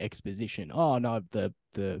again exposition. Oh no, the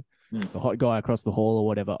hot guy across the hall or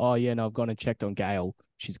whatever. Oh yeah, no, I've gone and checked on Gail.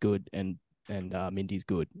 She's good, and Mindy's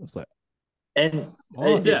good. I was like, And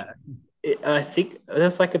yeah. I think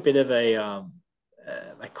there's like a bit of a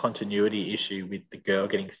like continuity issue with the girl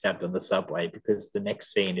getting stabbed on the subway, because the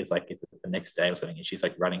next scene is like it's the next day or something, and she's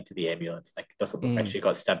like running to the ambulance. Like, it doesn't look like she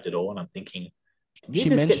got stabbed at all. And I'm thinking, she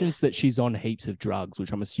mentions that she's on heaps of drugs,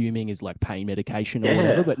 which I'm assuming is like pain medication or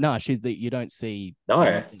whatever. But no, you don't see.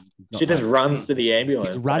 No, she just runs to the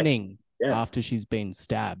ambulance. She's running after she's been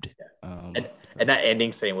stabbed. And that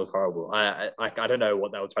ending scene was horrible. I don't know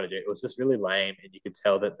what they were trying to do. It was just really lame, and you could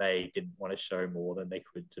tell that they didn't want to show more than they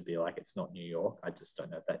could to be like, it's not New York. I just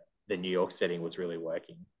don't know if that the New York setting was really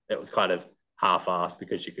working. It was kind of half-assed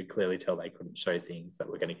because you could clearly tell they couldn't show things that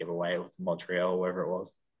were going to give away. It was Montreal or wherever it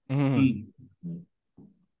was.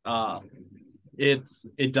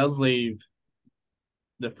 It does leave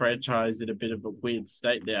the franchise in a bit of a weird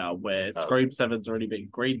state now, where Scream 7's already been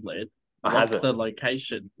greenlit. What's the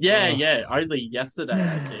location? Yeah, only yesterday,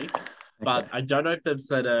 I think. But I don't know if they've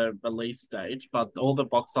set a release date, but all the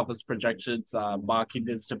box office projections are marking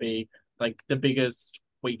this to be like the biggest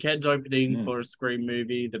weekend opening for a Scream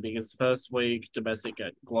movie, the biggest first week, domestic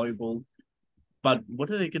and global. But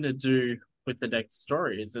what are they going to do with the next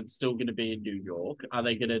story? Is it still going to be in New York? Are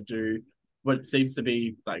they going to do what seems to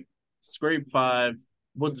be like Scream 5,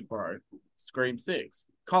 Woodsboro, Scream 6,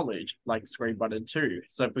 College, like Scream 1 and 2?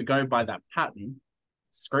 So if we go by that pattern,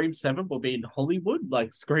 Scream 7 will be in Hollywood,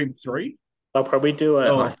 like Scream 3. I'll probably do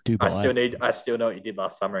Dubai. I still know what you did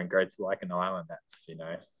last summer and go to like an island that's,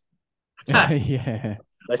 yeah.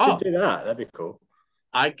 They should do that. That'd be cool.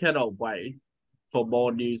 I cannot wait for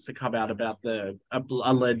more news to come out about the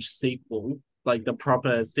alleged sequel, like the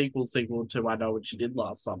proper sequel to I Know What You Did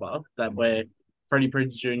Last Summer, that where Freddie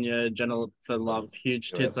Prinze Jr., Jennifer Love,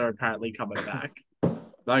 huge tits are apparently coming back.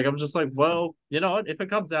 Like, I'm just like, well, you know what? If it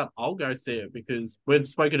comes out, I'll go see it, because we've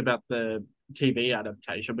spoken about the TV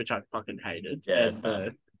adaptation, which I fucking hated. Yeah, and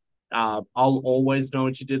the I'll Always Know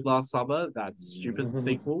What You Did Last Summer, that stupid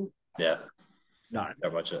sequel. Yeah. No.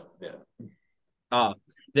 Don't watch it. Yeah.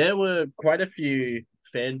 There were quite a few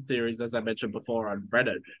fan theories, as I mentioned before, on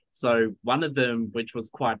Reddit. So one of them, which was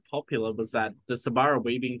quite popular, was that the Samara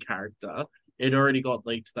Weaving character, it already got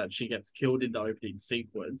leaked that she gets killed in the opening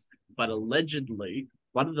sequence, but allegedly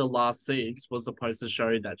one of the last scenes was supposed to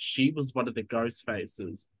show that she was one of the ghost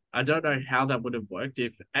faces. I don't know how that would have worked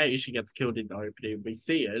if A, she gets killed in the opening, we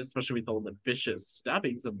see it, especially with all the vicious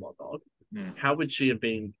stabbings and whatnot. How would she have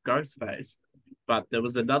been Ghostface? But there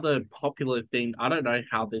was another popular thing. I don't know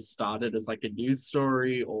how this started as like a news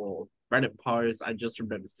story or Reddit post. I just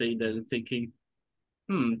remember seeing it and thinking,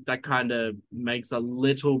 that kind of makes a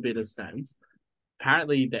little bit of sense.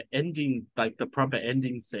 Apparently the ending, like the proper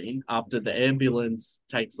ending scene after the ambulance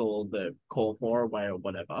takes all the call 4 away or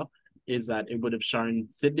whatever, is that it would have shown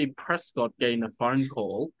Sydney Prescott getting a phone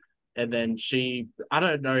call, and then I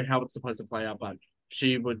don't know how it's supposed to play out, but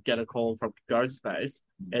she would get a call from Ghostface,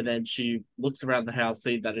 and then she looks around the house,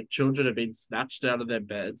 seeing that her children have been snatched out of their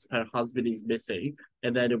beds, her husband is missing,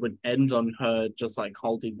 and then it would end on her just like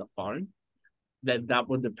holding the phone. Then that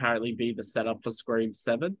would apparently be the setup for Scream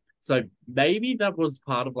 7. So maybe that was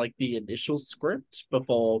part of like the initial script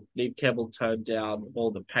before Neve Campbell turned down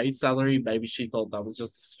all the pay salary. Maybe she thought that was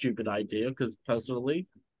just a stupid idea, because personally,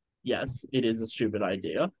 yes, it is a stupid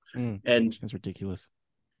idea. And that's ridiculous.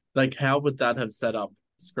 Like, how would that have set up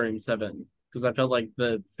Scream 7? Because I felt like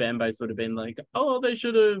the fan base would have been like, oh, they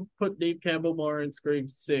should have put Neve Campbell more in Scream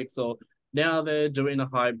 6, or now they're doing a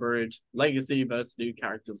hybrid legacy versus new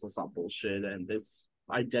characters or some bullshit, and this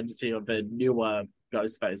identity of a newer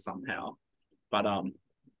Ghostface somehow. But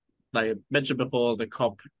like I mentioned before, the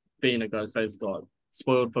cop being a Ghostface got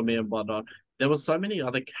spoiled for me and whatnot. There were so many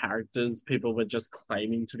other characters people were just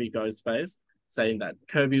claiming to be Ghostface, saying that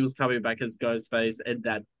Kirby was coming back as Ghostface and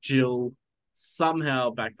that Jill,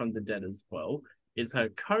 somehow back from the dead as well, is her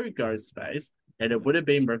co-Ghostface. And it would have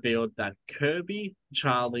been revealed that Kirby,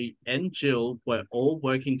 Charlie, and Jill were all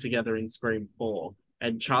working together in Scream 4.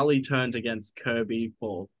 And Charlie turned against Kirby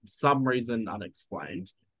for some reason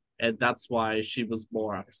unexplained. And that's why she was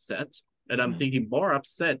more upset. And I'm thinking, more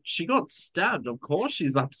upset. She got stabbed. Of course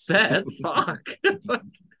she's upset. Fuck. Like,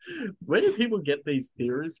 where do people get these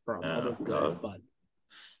theories from, honestly? God. But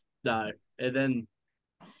no. And then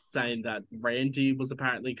saying that Randy was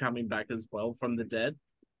apparently coming back as well from the dead.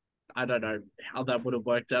 I don't know how that would have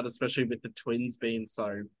worked out, especially with the twins being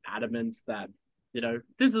so adamant that,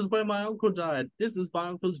 this is where my uncle died. This is my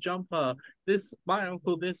uncle's jumper. My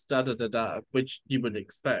uncle, this, da da da da, which you would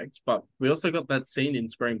expect. But we also got that scene in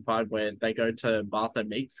Scream 5 where they go to Martha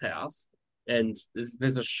Meek's house and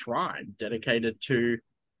there's a shrine dedicated to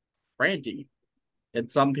Randy.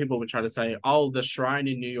 And some people were trying to say, oh, the shrine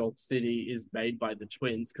in New York City is made by the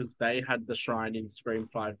twins because they had the shrine in Scream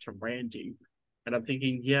 5 to Randy. And I'm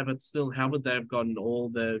thinking, yeah, but still, how would they have gotten all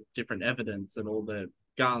the different evidence and all the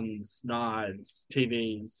guns, knives,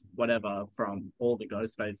 TVs, whatever, from all the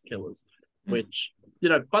Ghostface killers? Which,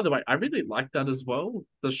 by the way, I really like that as well.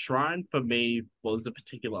 The shrine for me was a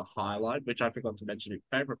particular highlight, which I forgot to mention in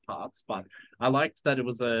favorite parts, but I liked that it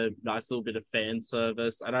was a nice little bit of fan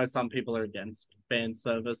service. I know some people are against fan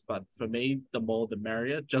service, but for me, the more the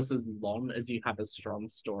merrier, just as long as you have a strong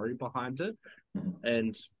story behind it.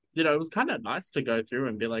 And it was kind of nice to go through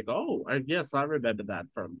and be like, oh, yes, I remember that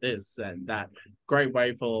from this and that. Great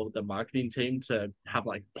way for the marketing team to have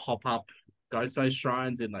like pop-up Ghostface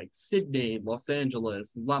shrines in like Sydney, Los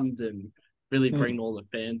Angeles, London, really bring all the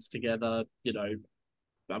fans together.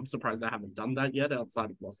 I'm surprised I haven't done that yet outside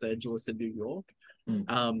of Los Angeles and New York.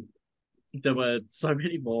 There were so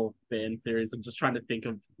many more fan theories. I'm just trying to think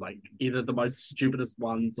of like either the most stupidest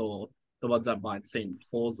ones or the ones that might seem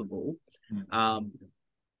plausible.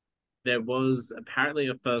 There was apparently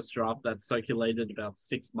a first draft that circulated about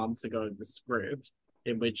 6 months ago of the script,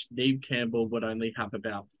 in which Neve Campbell would only have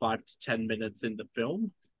about 5 to 10 minutes in the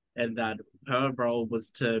film, and that her role was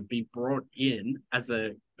to be brought in as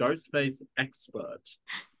a Ghostface expert.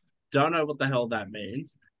 Don't know what the hell that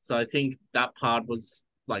means. So I think that part was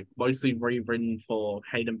like mostly rewritten for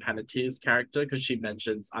Hayden Panettiere's character, because she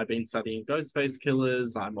mentions, I've been studying Ghostface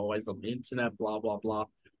killers, I'm always on the internet, blah, blah, blah.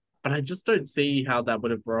 But I just don't see how that would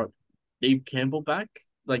have brought Neve Campbell back.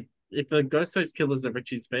 Like, if the Ghostface killers are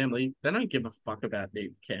Richie's family, they don't give a fuck about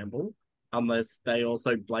Neve Campbell unless they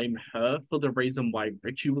also blame her for the reason why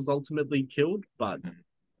Richie was ultimately killed. But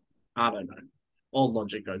I don't know. All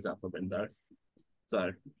logic goes out the window.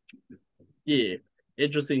 So, yeah.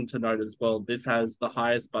 Interesting to note as well, this has the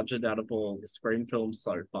highest budget out of all the Scream films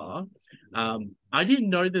so far. I didn't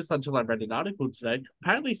know this until I read an article today.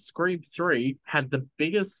 Apparently, Scream 3 had the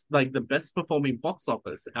biggest, like the best performing box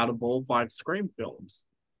office out of all 5 Scream films.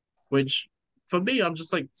 Which, for me, I'm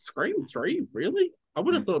just like, Scream 3? Really? I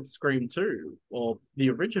would have thought Scream 2 or the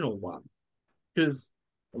original one. Because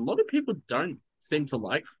a lot of people don't seem to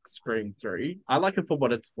like Scream 3. I like it for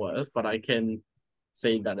what it's worth, but I can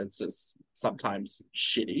see that it's just sometimes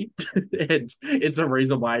shitty. And it's a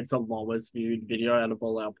reason why it's the lowest viewed video out of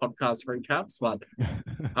all our podcast recaps. But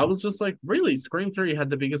I was just like, really? Scream 3 had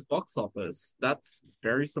the biggest box office? That's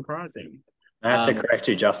very surprising. I have to correct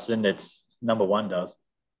you, Justin. It's number 1 does.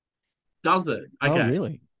 Does it? Okay. Oh,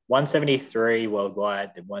 really? 173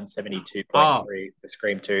 worldwide, then 172.3 for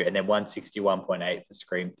Scream 2, and then 161.8 for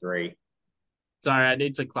Scream 3. Sorry, I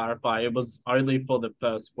need to clarify. It was only for the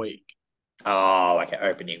first week. Oh, okay.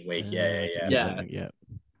 Opening week. Yeah.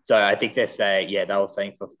 So I think they're saying, they were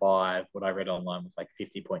saying for 5, what I read online was like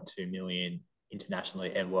 50.2 million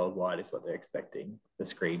internationally and worldwide is what they're expecting for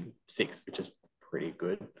Scream 6, which is pretty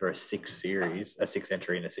good for a 6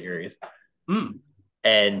 entry in a series.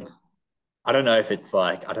 And I don't know if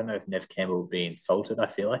Neve Campbell will be insulted. I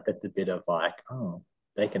feel like that's a bit of like, oh,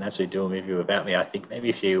 they can actually do a movie without me. I think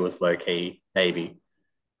maybe she was low-key, maybe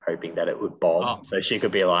hoping that it would bomb. So she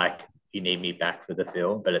could be like, you need me back for the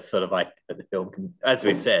film. But it's sort of like that the film can, as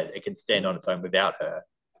we've said, it can stand on its own without her.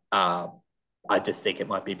 I just think it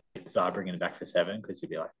might be bizarre bringing it back for 7 because you'd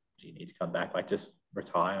be like, do you need to come back? Like, just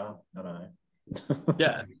retire? I don't know.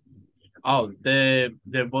 Yeah. Oh, there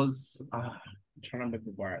was... I'm trying to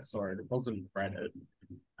remember where I saw it. It wasn't Reddit.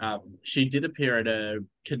 She did appear at a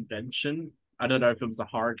convention. I don't know if it was a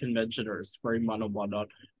horror convention or a Scream one or whatnot,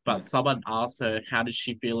 but someone asked her how did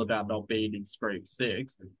she feel about not being in Scream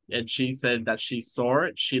 6, and she said that she saw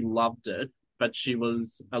it, she loved it, but she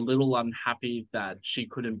was a little unhappy that she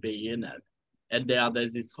couldn't be in it. And now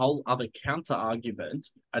there's this whole other counter argument.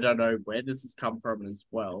 I don't know where this has come from as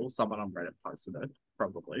well. Someone on Reddit posted it,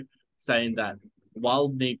 probably, saying that while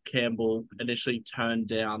Neve Campbell initially turned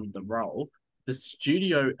down the role, the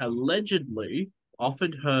studio allegedly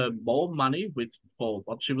offered her more money with for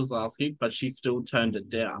what she was asking, but she still turned it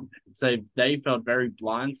down. So they felt very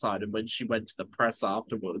blindsided when she went to the press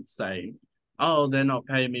afterwards saying, "Oh, they're not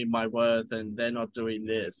paying me my worth and they're not doing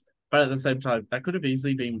this." But at the same time, that could have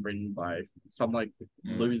easily been written by some like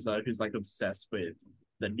loser who's like obsessed with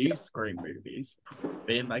the new Scream movies,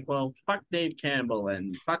 being like, "Well, fuck Dave Campbell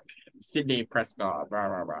and fuck Sydney Prescott, rah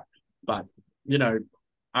rah rah." But you know,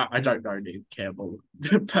 I don't know Neve Campbell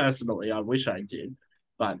personally. I wish I did,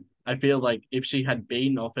 but I feel like if she had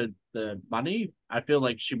been offered the money, I feel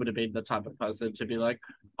like she would have been the type of person to be like,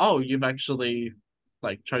 "Oh, you've actually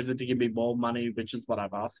like chosen to give me more money, which is what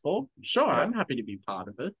I've asked for. Sure, Yeah. I'm happy to be part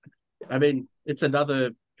of it." I mean, it's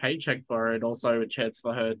another paycheck for her and also a chance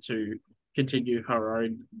for her to continue her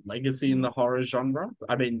own legacy in the horror genre.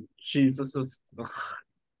 I mean, she's just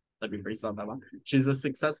let me restart that one. She's a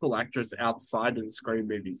successful actress outside of the Scream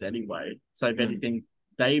movies anyway. So if anything,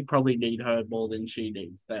 they probably need her more than she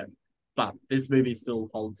needs them. But this movie still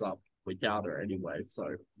holds up without her anyway.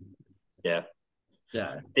 So Yeah.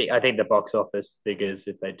 yeah. I think the box office figures,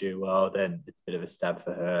 if they do well, then it's a bit of a stab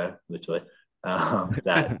for her, literally.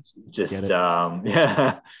 That just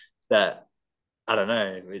yeah, that I don't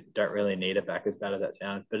know. We don't really need it back, as bad as that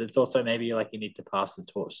sounds, but it's also maybe like you need to pass the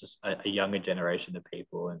torch to a younger generation of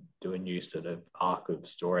people and do a new sort of arc of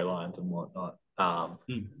storylines and whatnot.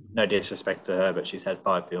 No disrespect to her, but she's had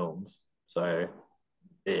 5 films, so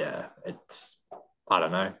yeah, it's I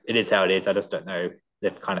don't know. It is how it is. I just don't know.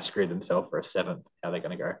 They've kind of screwed themselves for a 7th. How they're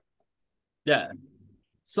going to go? Yeah.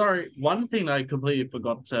 So one thing I completely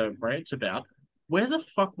forgot to rant about, where the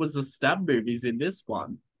fuck was the stab movies in this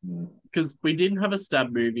one? Because we didn't have a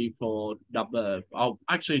stab movie for number. Oh,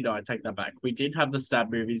 actually, no, I take that back. We did have the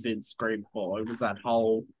stab movies in Scream 4. It was that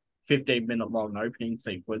whole 15-minute long opening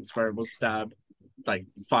sequence where it was stab like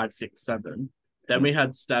 5, 6, 7. Then we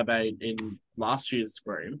had stab 8 in last year's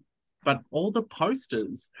Scream, but all the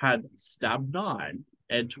posters had stab 9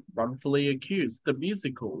 and wrongfully accused the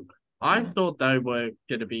musical. I thought they were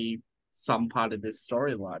going to be some part of this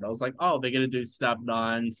storyline. I was like, oh, they're going to do Stab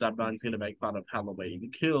 9. Stab 9's going to make fun of Halloween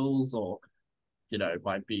Kills, or, you know, it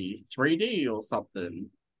might be 3D or something.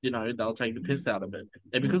 You know, they'll take the piss out of it.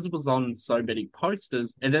 And because it was on so many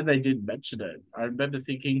posters, and then they did mention it, I remember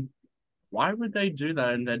thinking, why would they do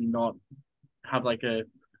that and then not have like a,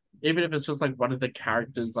 even if it's just like one of the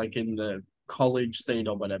characters, like in the college scene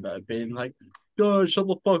or whatever, being like, "Go, shut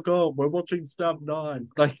the fuck up, we're watching Stab 9."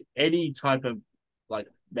 Like any type of like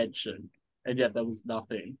mention, and yet there was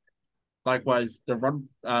nothing. Likewise, one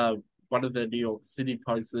of the New York City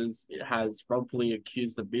posters, it has wrongfully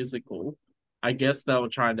accused the musical. I guess they were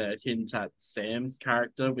trying to hint at Sam's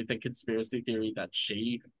character with the conspiracy theory that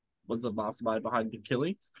she was the mastermind behind the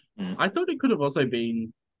killings. I thought it could have also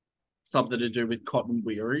been something to do with Cotton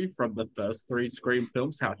Weary from the first 3 Scream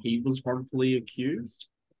films, how he was wrongfully accused.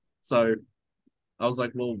 So I was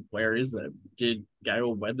like, well, where is it? Did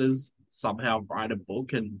Gail Weathers somehow write a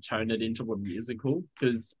book and turn it into a musical?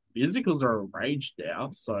 Because musicals are a rage now,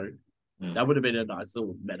 so that would have been a nice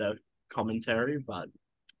little meta commentary. But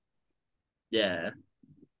yeah,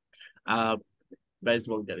 may as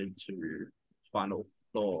well get into final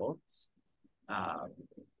thoughts.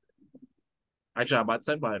 Actually, I might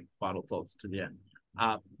save my final thoughts to the end.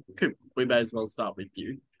 Coop, we may as well start with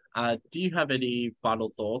you. Do you have any final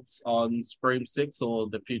thoughts on Scream 6 or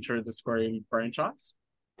the future of the Scream franchise?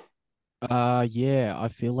 Yeah, I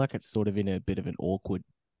feel like it's sort of in a bit of an awkward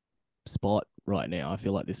spot right now. I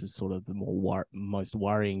feel like this is sort of the most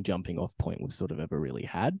worrying jumping off point we've sort of ever really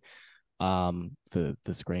had for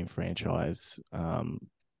the Scream franchise.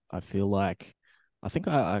 I feel like, I think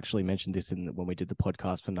I actually mentioned this when we did the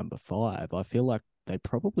podcast for number 5. I feel like they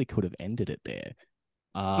probably could have ended it there.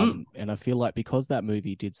 And I feel like because that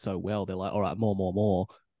movie did so well, they're like, all right, more.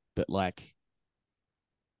 But like,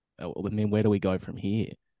 I mean, where do we go from here?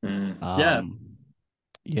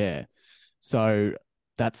 Yeah. So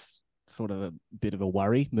that's sort of a bit of a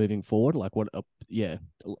worry moving forward. Like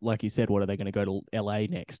like you said, what are they going to go to LA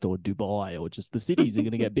next or Dubai, or just the cities are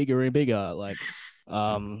going to get bigger and bigger? Like,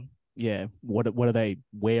 yeah, what are they?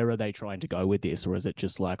 Where are they trying to go with this, or is it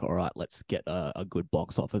just like, all right, let's get a good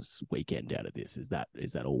box office weekend out of this? Is that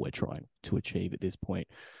all we're trying to achieve at this point?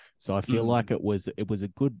 So I feel like it was a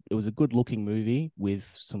good looking movie with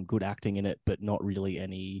some good acting in it, but not really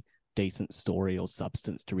any decent story or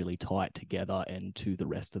substance to really tie it together and to the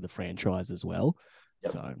rest of the franchise as well.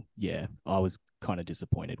 Yep. So yeah, I was kind of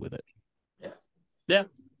disappointed with it. Yeah.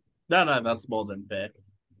 No, that's more than fair.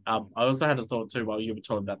 I also had a thought too while you were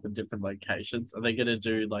talking about the different locations. Are they gonna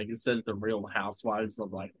do like instead of the Real Housewives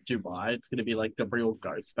of like Dubai, it's gonna be like the real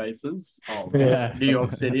ghost faces of Yeah. New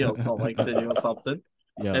York City or Salt Lake City or something?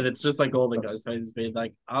 Yeah. And it's just like all the ghost faces being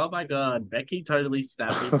like, "Oh my god, Becky totally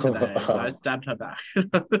stabbed me today, and I stabbed her back."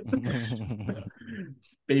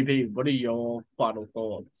 BB, what are your final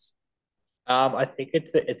thoughts? I think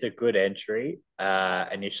it's a good entry.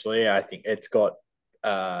 Initially, I think it's got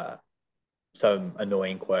some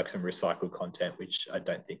annoying quirks and recycled content, which I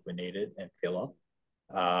don't think were needed and filler.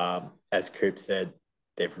 As Coop said,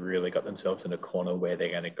 they've really got themselves in a corner where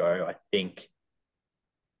they're going to go. I think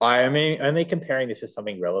I mean, only comparing this to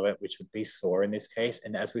something relevant, which would be Saw in this case.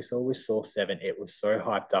 And as we saw with Saw 7, it was so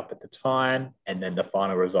hyped up at the time. And then the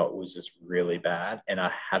final result was just really bad. And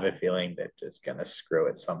I have a feeling they're just going to screw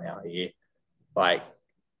it somehow here. Like,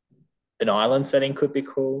 an island setting could be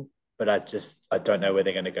cool, but I don't know where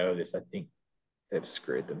they're going to go with this. I think they've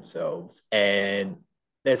screwed themselves. And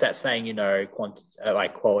there's that saying, like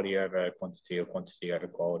quality over quantity or quantity over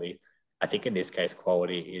quality. I think in this case,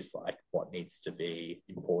 quality is like what needs to be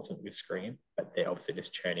important with Scream, but they're obviously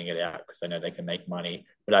just churning it out because they know they can make money.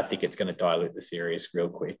 But I think it's going to dilute the series real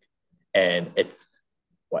quick. And it's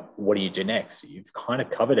what do you do next? You've kind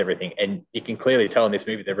of covered everything. And you can clearly tell in this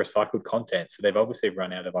movie they've recycled content. So they've obviously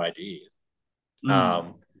run out of ideas.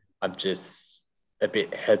 I'm just a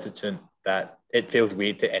bit hesitant that it feels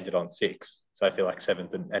weird to end it on 6. So I feel like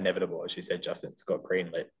 7's inevitable, as you said, Justin. It's got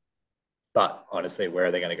greenlit. But honestly, where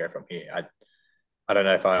are they going to go from here? I don't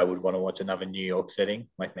know if I would want to watch another New York setting.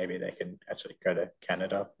 Like maybe they can actually go to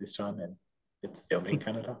Canada this time and it's filmed in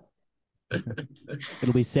Canada.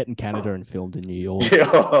 It'll be set in Canada and filmed in New York.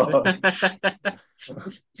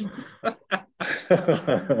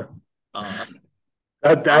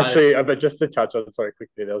 Actually, but just to touch on it sorry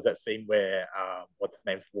quickly, there was that scene where what's her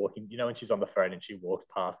name's walking, when she's on the phone and she walks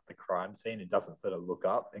past the crime scene and doesn't sort of look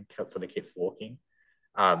up and sort of keeps walking.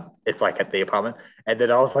 It's like at the apartment, and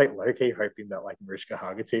then I was like low-key hoping that like Mariska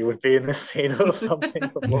Hargitay would be in the scene or something. I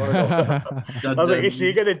was like, is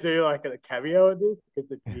she gonna do like a cameo in this?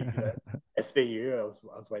 Because it's SVU. I was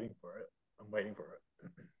waiting for it. I'm waiting for it.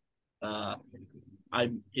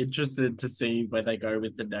 I'm interested to see where they go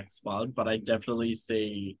with the next one, but I definitely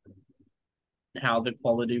see how the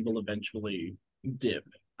quality will eventually dip.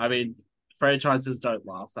 I mean, franchises don't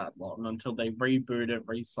last that long until they reboot it,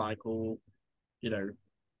 recycle.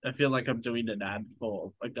 I feel like I'm doing an ad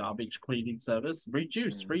for a garbage cleaning service.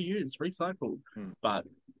 Reduce, reuse, recycle. But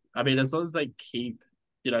I mean, as long as they keep,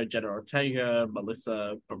 Jenna Ortega,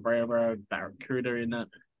 Melissa Barrera, Barracuda in it,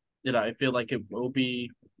 I feel like it will be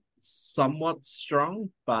somewhat strong.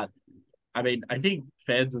 But I mean, I think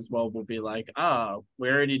fans as well will be like, we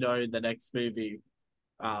already know the next movie.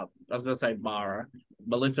 I was going to say Mara.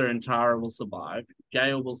 Melissa and Tara will survive.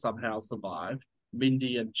 Gail will somehow survive.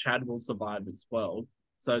 Mindy and Chad will survive as well.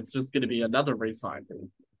 So it's just going to be another recycle.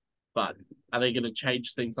 But are they going to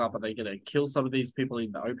change things up? Are they going to kill some of these people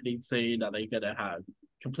in the opening scene? Are they going to have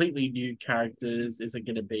completely new characters? Is it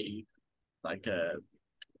going to be like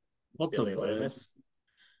what's the word?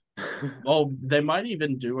 Well, they might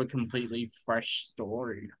even do a completely fresh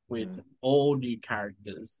story with all new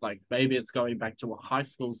characters. Like maybe it's going back to a high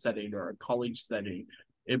school setting or a college setting.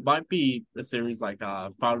 It might be a series like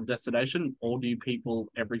Final Destination, all new people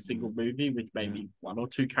every single movie with maybe one or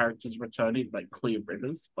two characters returning, like clear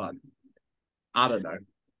rivers, but I don't know.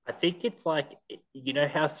 I think it's like,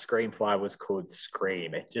 how Scream 5 was called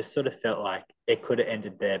Scream. It just sort of felt like it could have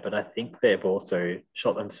ended there, but I think they've also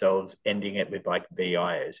shot themselves ending it with like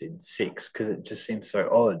VIs in 6 because it just seems so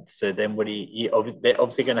odd. So then they're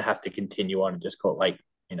obviously going to have to continue on and just call it like,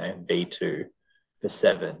 V2 for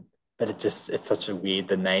 7. But it's such a weird,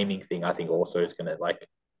 the naming thing I think also is going to like,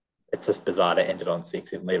 it's just bizarre to end it on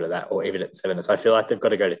 6 and leave it at that, or even at 7. So I feel like they've got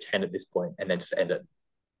to go to 10 at this point and then just end it.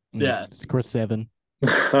 Yeah. It's Chris 7.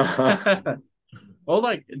 Or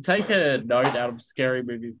like take a note out of Scary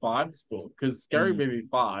Movie 5's book, because Scary Movie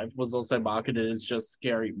 5 was also marketed as just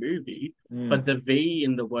Scary Movie, but the V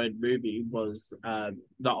in the word movie was the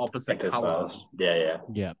opposite color.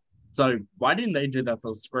 Yeah. So why didn't they do that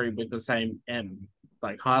for Scream with the same M?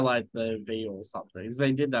 like highlight the V or something. Because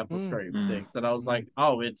they did that for Scream 6. And I was like,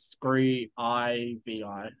 oh, it's Scree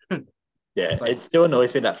I-V-I. Yeah, Like, it still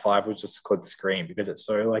annoys me that 5 was just called Scream because it's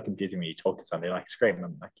so like confusing when you talk to somebody like Scream.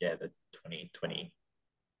 I'm like, yeah, the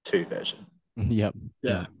 2022 version. Yep.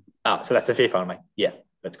 yeah. Oh, so that's the fifth one. I'm like, yeah,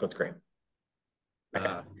 that's called Scream.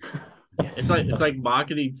 Okay. It's like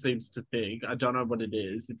marketing seems to think, I don't know what it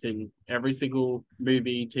is. It's in every single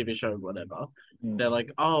movie, TV show, whatever. They're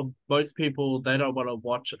like, oh, most people they don't want to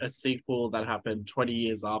watch a sequel that happened 20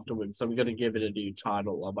 years afterwards, so we're gonna give it a new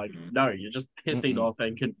title. I'm like, no, you're just pissing off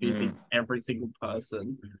and confusing every single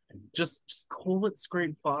person. Just call it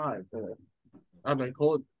Scream 5 or I don't know,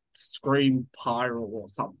 call it Scream Pyro or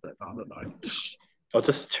something. I don't know. Or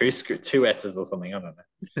just two S's or something. I don't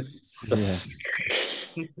know.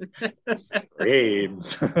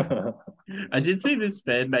 Screams. I did see this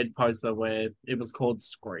fan made poster where it was called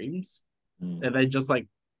Screams, and they just like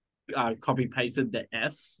copy pasted the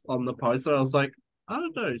S on the poster. I was like, I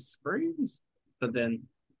don't know, Screams, but then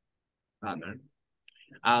I don't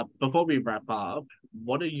know. Before we wrap up,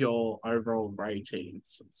 what are your overall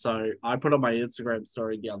ratings? So I put on my Instagram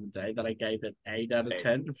story the other day that I gave it 8 out of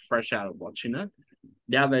 10, fresh out of watching it.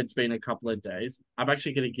 Now that it's been a couple of days, I'm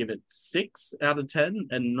actually going to give it 6 out of 10,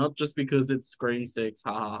 and not just because it's Scream 6,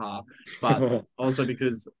 ha ha ha, but also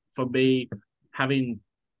because for me, having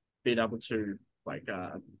been able to like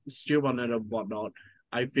stew on it and whatnot,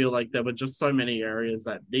 I feel like there were just so many areas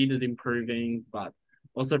that needed improving, but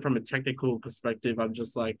also from a technical perspective, I'm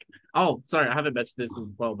just like, oh, sorry, I haven't mentioned this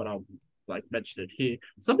as well, but I'll like mention it here.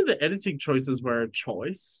 Some of the editing choices were a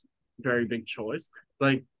choice, very big choice.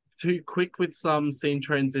 Like too quick with some scene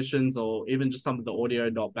transitions or even just some of the audio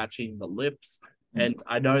not matching the lips. And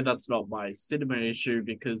I know that's not my cinema issue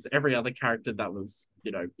because every other character that was,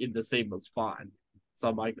 in the scene was fine. So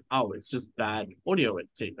I'm like, oh, it's just bad audio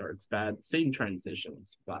editing or it's bad scene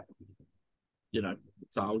transitions. But,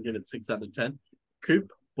 so I'll give it 6 out of 10.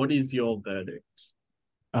 Coop, what is your verdict?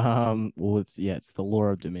 Well, it's the law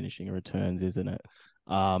of diminishing returns, isn't it?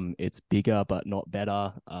 It's bigger but not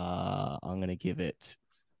better. I'm gonna give it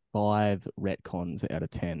 5 retcons out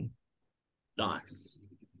of 10. Nice.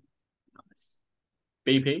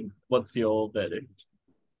 BP, what's your verdict?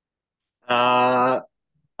 I'll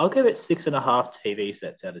give it 6.5 TV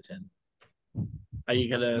sets out of 10. Are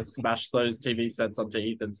you gonna smash those TV sets onto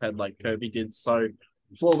Ethan's head like Kirby did so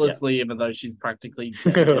flawlessly, even though she's practically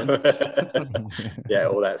dead? Yeah,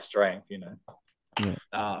 all that strength,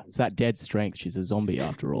 Yeah. It's that dead strength. She's a zombie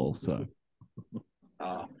after all, so.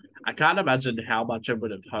 I can't imagine how much it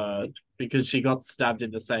would have hurt because she got stabbed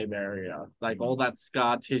in the same area. Like all that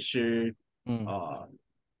scar tissue.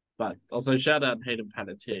 But also shout out Hayden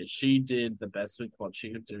Panettiere. She did the best with what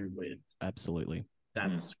she could do with absolutely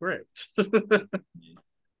that script.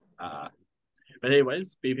 But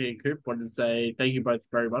anyways, BP and Coop wanted to say thank you both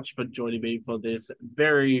very much for joining me for this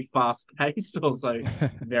very fast-paced, also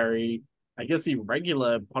very, I guess,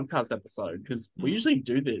 irregular podcast episode, because we usually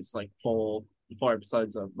do this like four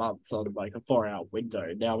episodes a month on like a 4-hour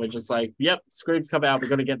window. Now we're just like, yep, Scream's come out. We're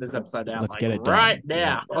going to get this episode out. Let's like, get it right done.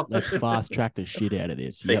 now. Yep. Let's fast track the shit out of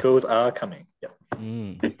this. Sequels are coming. Yep.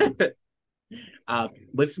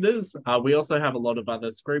 Listeners, we also have a lot of other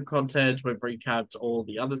Scream content. We've recapped all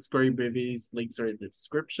the other Scream movies. Links are in the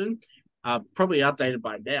description. Probably outdated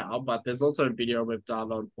by now, but there's also a video we've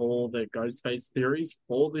done on all the Ghostface theories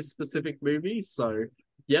for this specific movie. So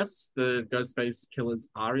yes, the Ghostface killers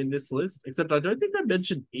are in this list, except I don't think I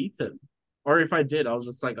mentioned Ethan. Or if I did, I was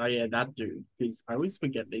just like, oh yeah, that dude. Because I always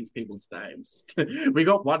forget these people's names. We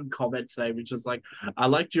got one comment today, which is like, I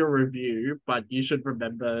liked your review, but you should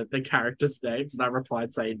remember the characters' names. And I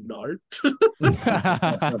replied saying no.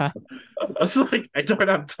 I was like, I don't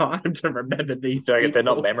have time to remember these people. If they're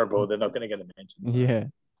not memorable, they're not going to get a mention. Yeah,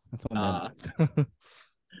 that's on them.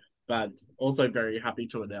 But also very happy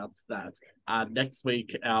to announce that next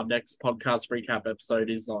week, our next podcast recap episode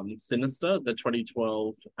is on Sinister, the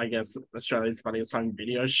 2012, I guess, Australia's Funniest Home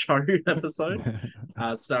Video Show episode,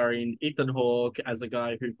 starring Ethan Hawke as a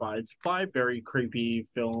guy who finds 5 very creepy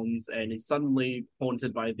films and is suddenly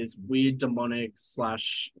haunted by this weird demonic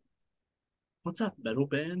slash... What's that metal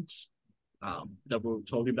band that we were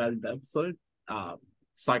talking about in the episode?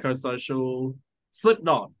 Psychosocial...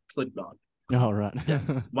 Slipknot. Oh, right. Yeah.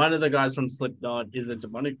 One of the guys from Slipknot is a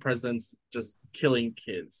demonic presence just killing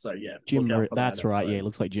kids. So, yeah. Jim Root. That's right. Yeah, it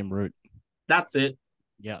looks like Jim Root. That's it.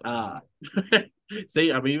 Yeah.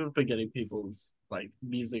 See, I'm even forgetting people's like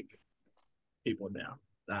music people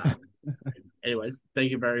now. Anyways,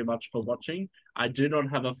 thank you very much for watching. I do not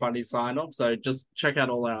have a funny sign off, so just check out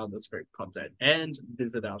all our other script content and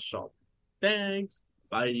visit our shop. Thanks.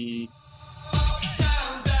 Bye.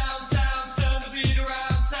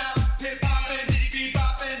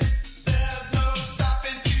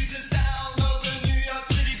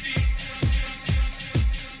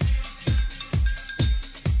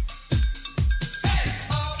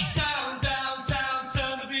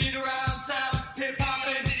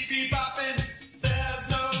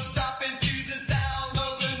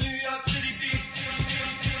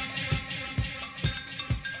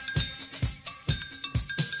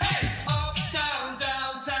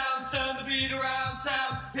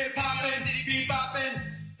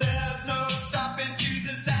 no